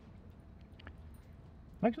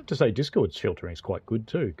 I have to say Discord's filtering is quite good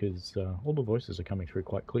too, because all the voices are coming through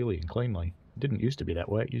quite clearly and cleanly. It didn't used to be that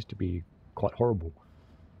way. It used to be quite horrible.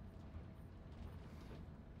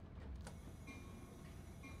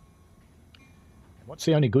 What's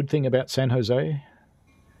the only good thing about San Jose?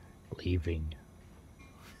 Leaving.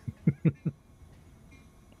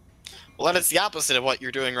 Well, that is the opposite of what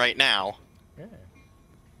you're doing right now. Yeah.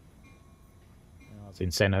 I was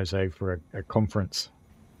in San Jose for a conference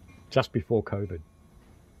just before COVID.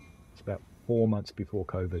 It's about 4 months before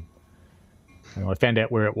COVID. And I found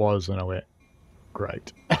out where it was and I went,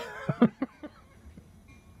 great.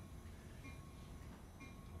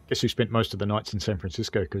 Guess we spent most of the nights in San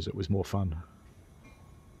Francisco because it was more fun.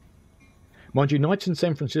 Mind you, nights in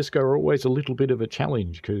San Francisco are always a little bit of a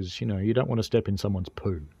challenge because, you know, you don't want to step in someone's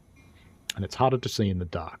poo. And it's harder to see in the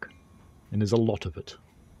dark. And there's a lot of it.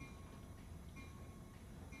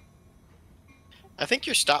 I think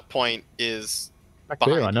your stop point is Back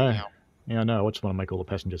behind there, I know. you now. Yeah, I know. I just want to make all the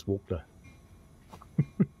passengers walk there.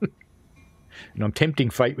 And I'm tempting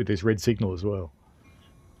fate with this red signal as well.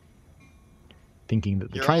 Thinking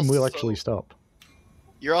that the train will actually stop.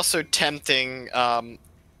 You're also tempting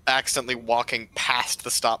accidentally walking past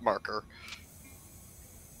the stop marker.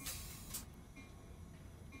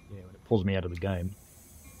 Yeah, when it pulls me out of the game.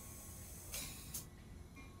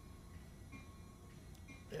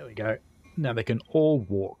 There we go. Now they can all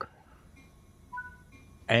walk.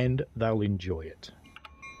 And they'll enjoy it.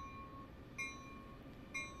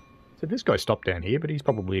 So this guy stopped down here, but he's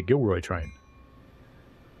probably a Gilroy train.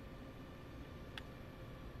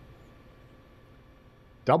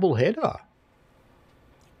 Double header.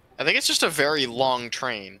 I think it's just a very long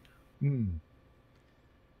train.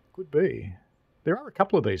 Could be. There are a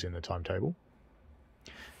couple of these in the timetable.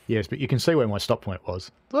 Yes, but you can see where my stop point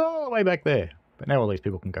was. It's all the way back there. But now all these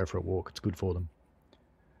people can go for a walk. It's good for them.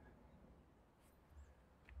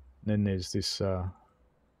 Then there's this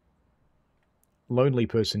lonely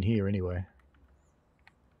person here anyway.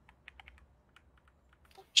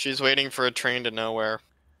 She's waiting for a train to nowhere.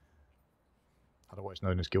 Otherwise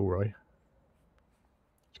known as Gilroy.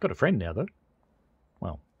 She's got a friend now, though.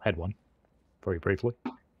 Well, had one. Very briefly.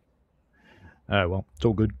 Oh, well, it's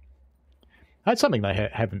all good. That's something they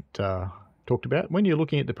haven't talked about. When you're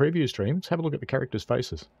looking at the preview streams, have a look at the characters'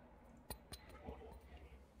 faces.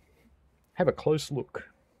 Have a close look.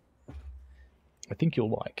 I think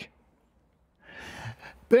you'll like.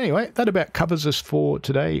 But anyway, that about covers us for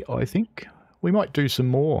today, I think. We might do some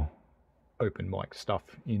more open mic stuff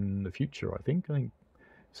in the future, I think.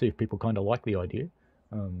 See if people kind of like the idea.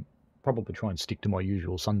 Probably try and stick to my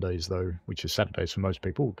usual Sundays, though, which is Saturdays for most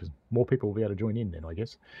people, because more people will be able to join in then, I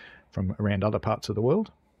guess, from around other parts of the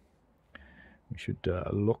world. We should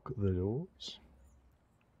lock the doors.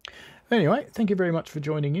 Anyway, thank you very much for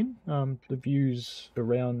joining in. The views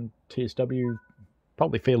around TSW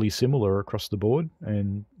probably fairly similar across the board,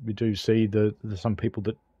 and we do see there's some people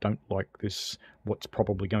that don't like this, what's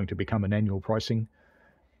probably going to become an annual pricing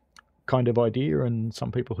kind of idea and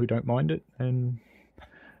some people who don't mind it, and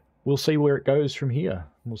we'll see where it goes from here.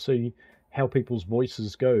 We'll see how people's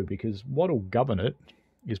voices go, because what'll govern it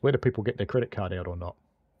is whether people get their credit card out or not.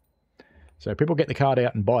 So if people get the card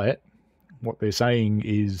out and buy it, what they're saying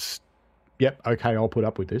is, yep, okay, I'll put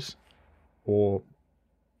up with this. Or,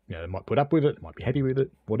 you know, they might put up with it, might be happy with it,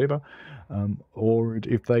 whatever. Or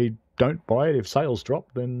if they don't buy it, if sales drop,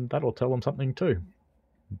 then that'll tell them something too.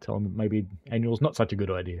 Tell them maybe annual's not such a good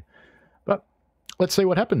idea. But let's see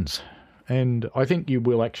what happens. And I think you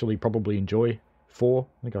will actually probably enjoy 4.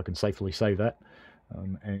 I think I can safely say that.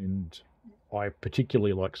 And I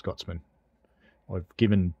particularly like Scotsman. I've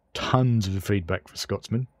given tons of feedback for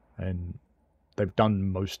Scotsman, and they've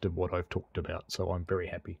done most of what I've talked about, so I'm very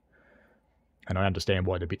happy. And I understand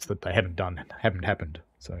why the bits that they haven't done haven't happened.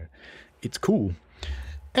 So it's cool.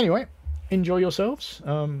 Anyway, enjoy yourselves.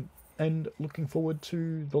 And looking forward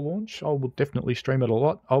to the launch. I will definitely stream it a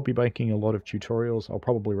lot. I'll be making a lot of tutorials. I'll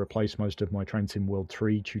probably replace most of my Train Sim World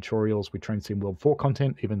 3 tutorials with Train Sim World 4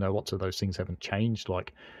 content, even though lots of those things haven't changed,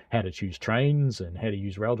 like how to choose trains and how to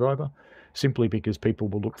use Raildriver, simply because people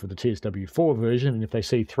will look for the TSW4 version, and if they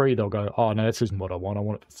see 3, they'll go, oh, no, this isn't what I want. I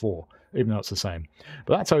want it for 4, even though it's the same.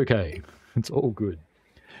 But that's okay. It's all good.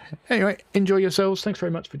 Anyway, enjoy yourselves. Thanks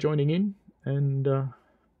very much for joining in. And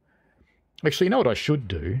actually, you know what I should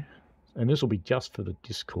do? And this will be just for the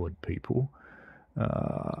Discord people.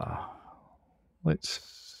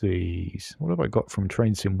 Let's see. What have I got from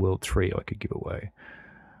Train Sim World 3 I could give away?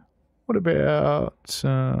 What about...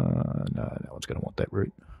 no, no one's going to want that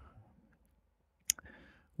route.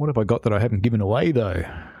 What have I got that I haven't given away, though?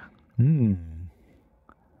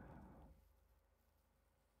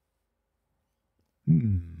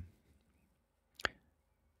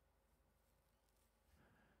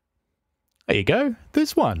 There you go.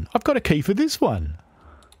 This one. I've got a key for this one.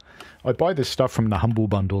 I buy this stuff from the Humble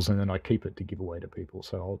Bundles and then I keep it to give away to people.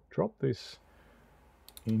 So I'll drop this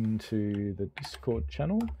into the Discord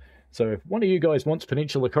channel. So if one of you guys wants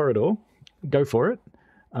Peninsula Corridor, go for it.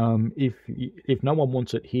 If no one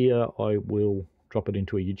wants it here, I will drop it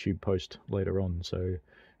into a YouTube post later on. So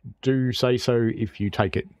do say so if you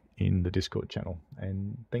take it in the Discord channel.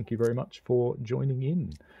 And thank you very much for joining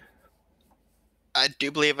in. I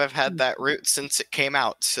do believe I've had that route since it came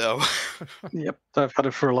out, so... Yep, I've had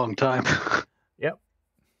it for a long time. Yep.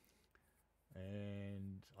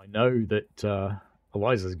 And I know that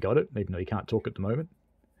Eliza's got it, even though he can't talk at the moment.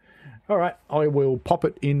 All right, I will pop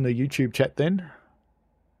it in the YouTube chat then.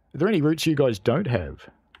 Are there any routes you guys don't have?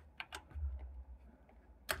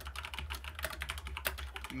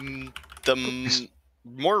 The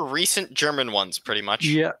more recent German ones, pretty much.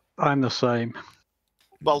 Yeah, I'm the same.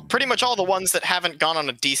 Well, pretty much all the ones that haven't gone on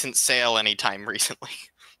a decent sale anytime recently.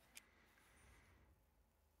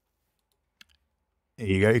 There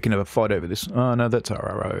you go, you can have a fight over this. Oh, no, that's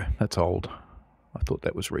RRO. That's old. I thought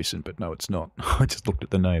that was recent, but no, it's not. I just looked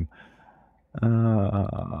at the name.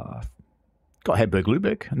 Got Hedberg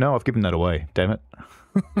Lubeck? No, I've given that away. Damn it.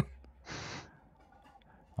 I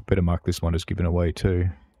better mark this one as given away too,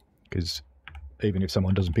 because even if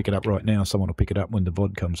someone doesn't pick it up right now, someone will pick it up when the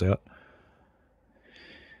VOD comes out.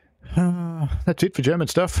 That's it for German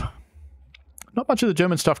stuff. Not much of the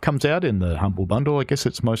German stuff comes out in the Humble Bundle. I guess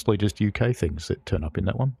it's mostly just UK things that turn up in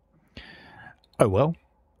that one. Oh well,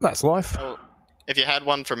 that's life. Oh, if you had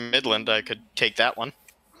one from Midland, I could take that one.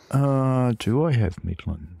 Do I have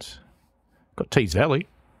Midland? Got Tees Valley.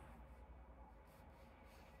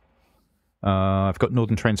 I've got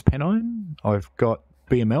Northern Transpennine. I've got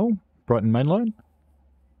BML, Brighton Mainline.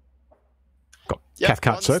 Got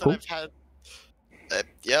Cathcart Circle.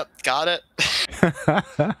 Yep, got it.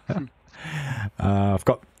 I've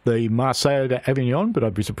got the Marseille de Avignon, but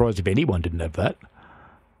I'd be surprised if anyone didn't have that,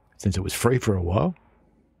 since it was free for a while.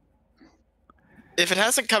 If it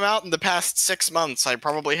hasn't come out in the past 6 months, I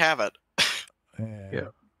probably have it. Yeah.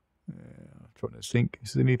 I'm trying to think.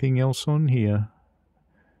 Is there anything else on here?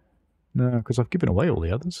 No, because I've given away all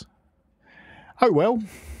the others. Oh well,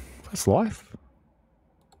 that's life.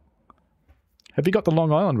 Have you got the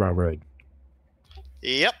Long Island Railroad?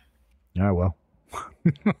 Yep. Oh well.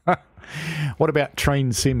 What about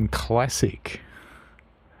Train Sim Classic?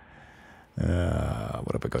 What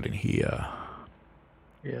have I got in here?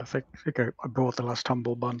 Yeah, I think I bought the last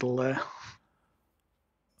Humble Bundle there.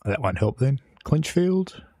 That won't help then.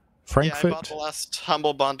 Clinchfield? Frankfurt? Yeah, I bought the last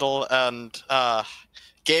Humble Bundle and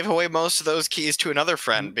gave away most of those keys to another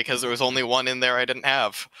friend because there was only one in there I didn't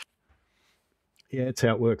have. Yeah, it's how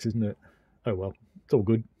it works, isn't it? Oh well, it's all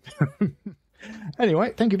good.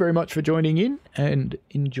 Anyway, thank you very much for joining in and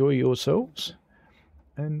enjoy yourselves.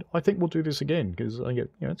 And I think we'll do this again because I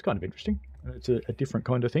get, it's kind of interesting. It's a different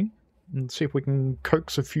kind of thing. and see if we can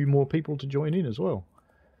coax a few more people to join in as well.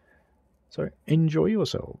 So enjoy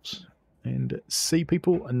yourselves and see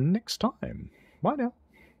people next time. Bye now.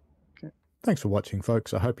 Okay. Thanks for watching,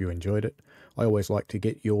 folks. I hope you enjoyed it. I always like to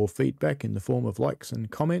get your feedback in the form of likes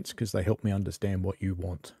and comments because they help me understand what you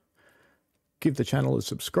want. Give the channel a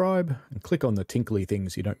subscribe and click on the tinkly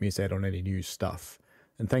things so you don't miss out on any new stuff.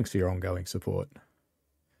 And thanks for your ongoing support.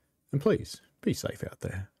 And please, be safe out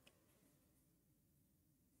there.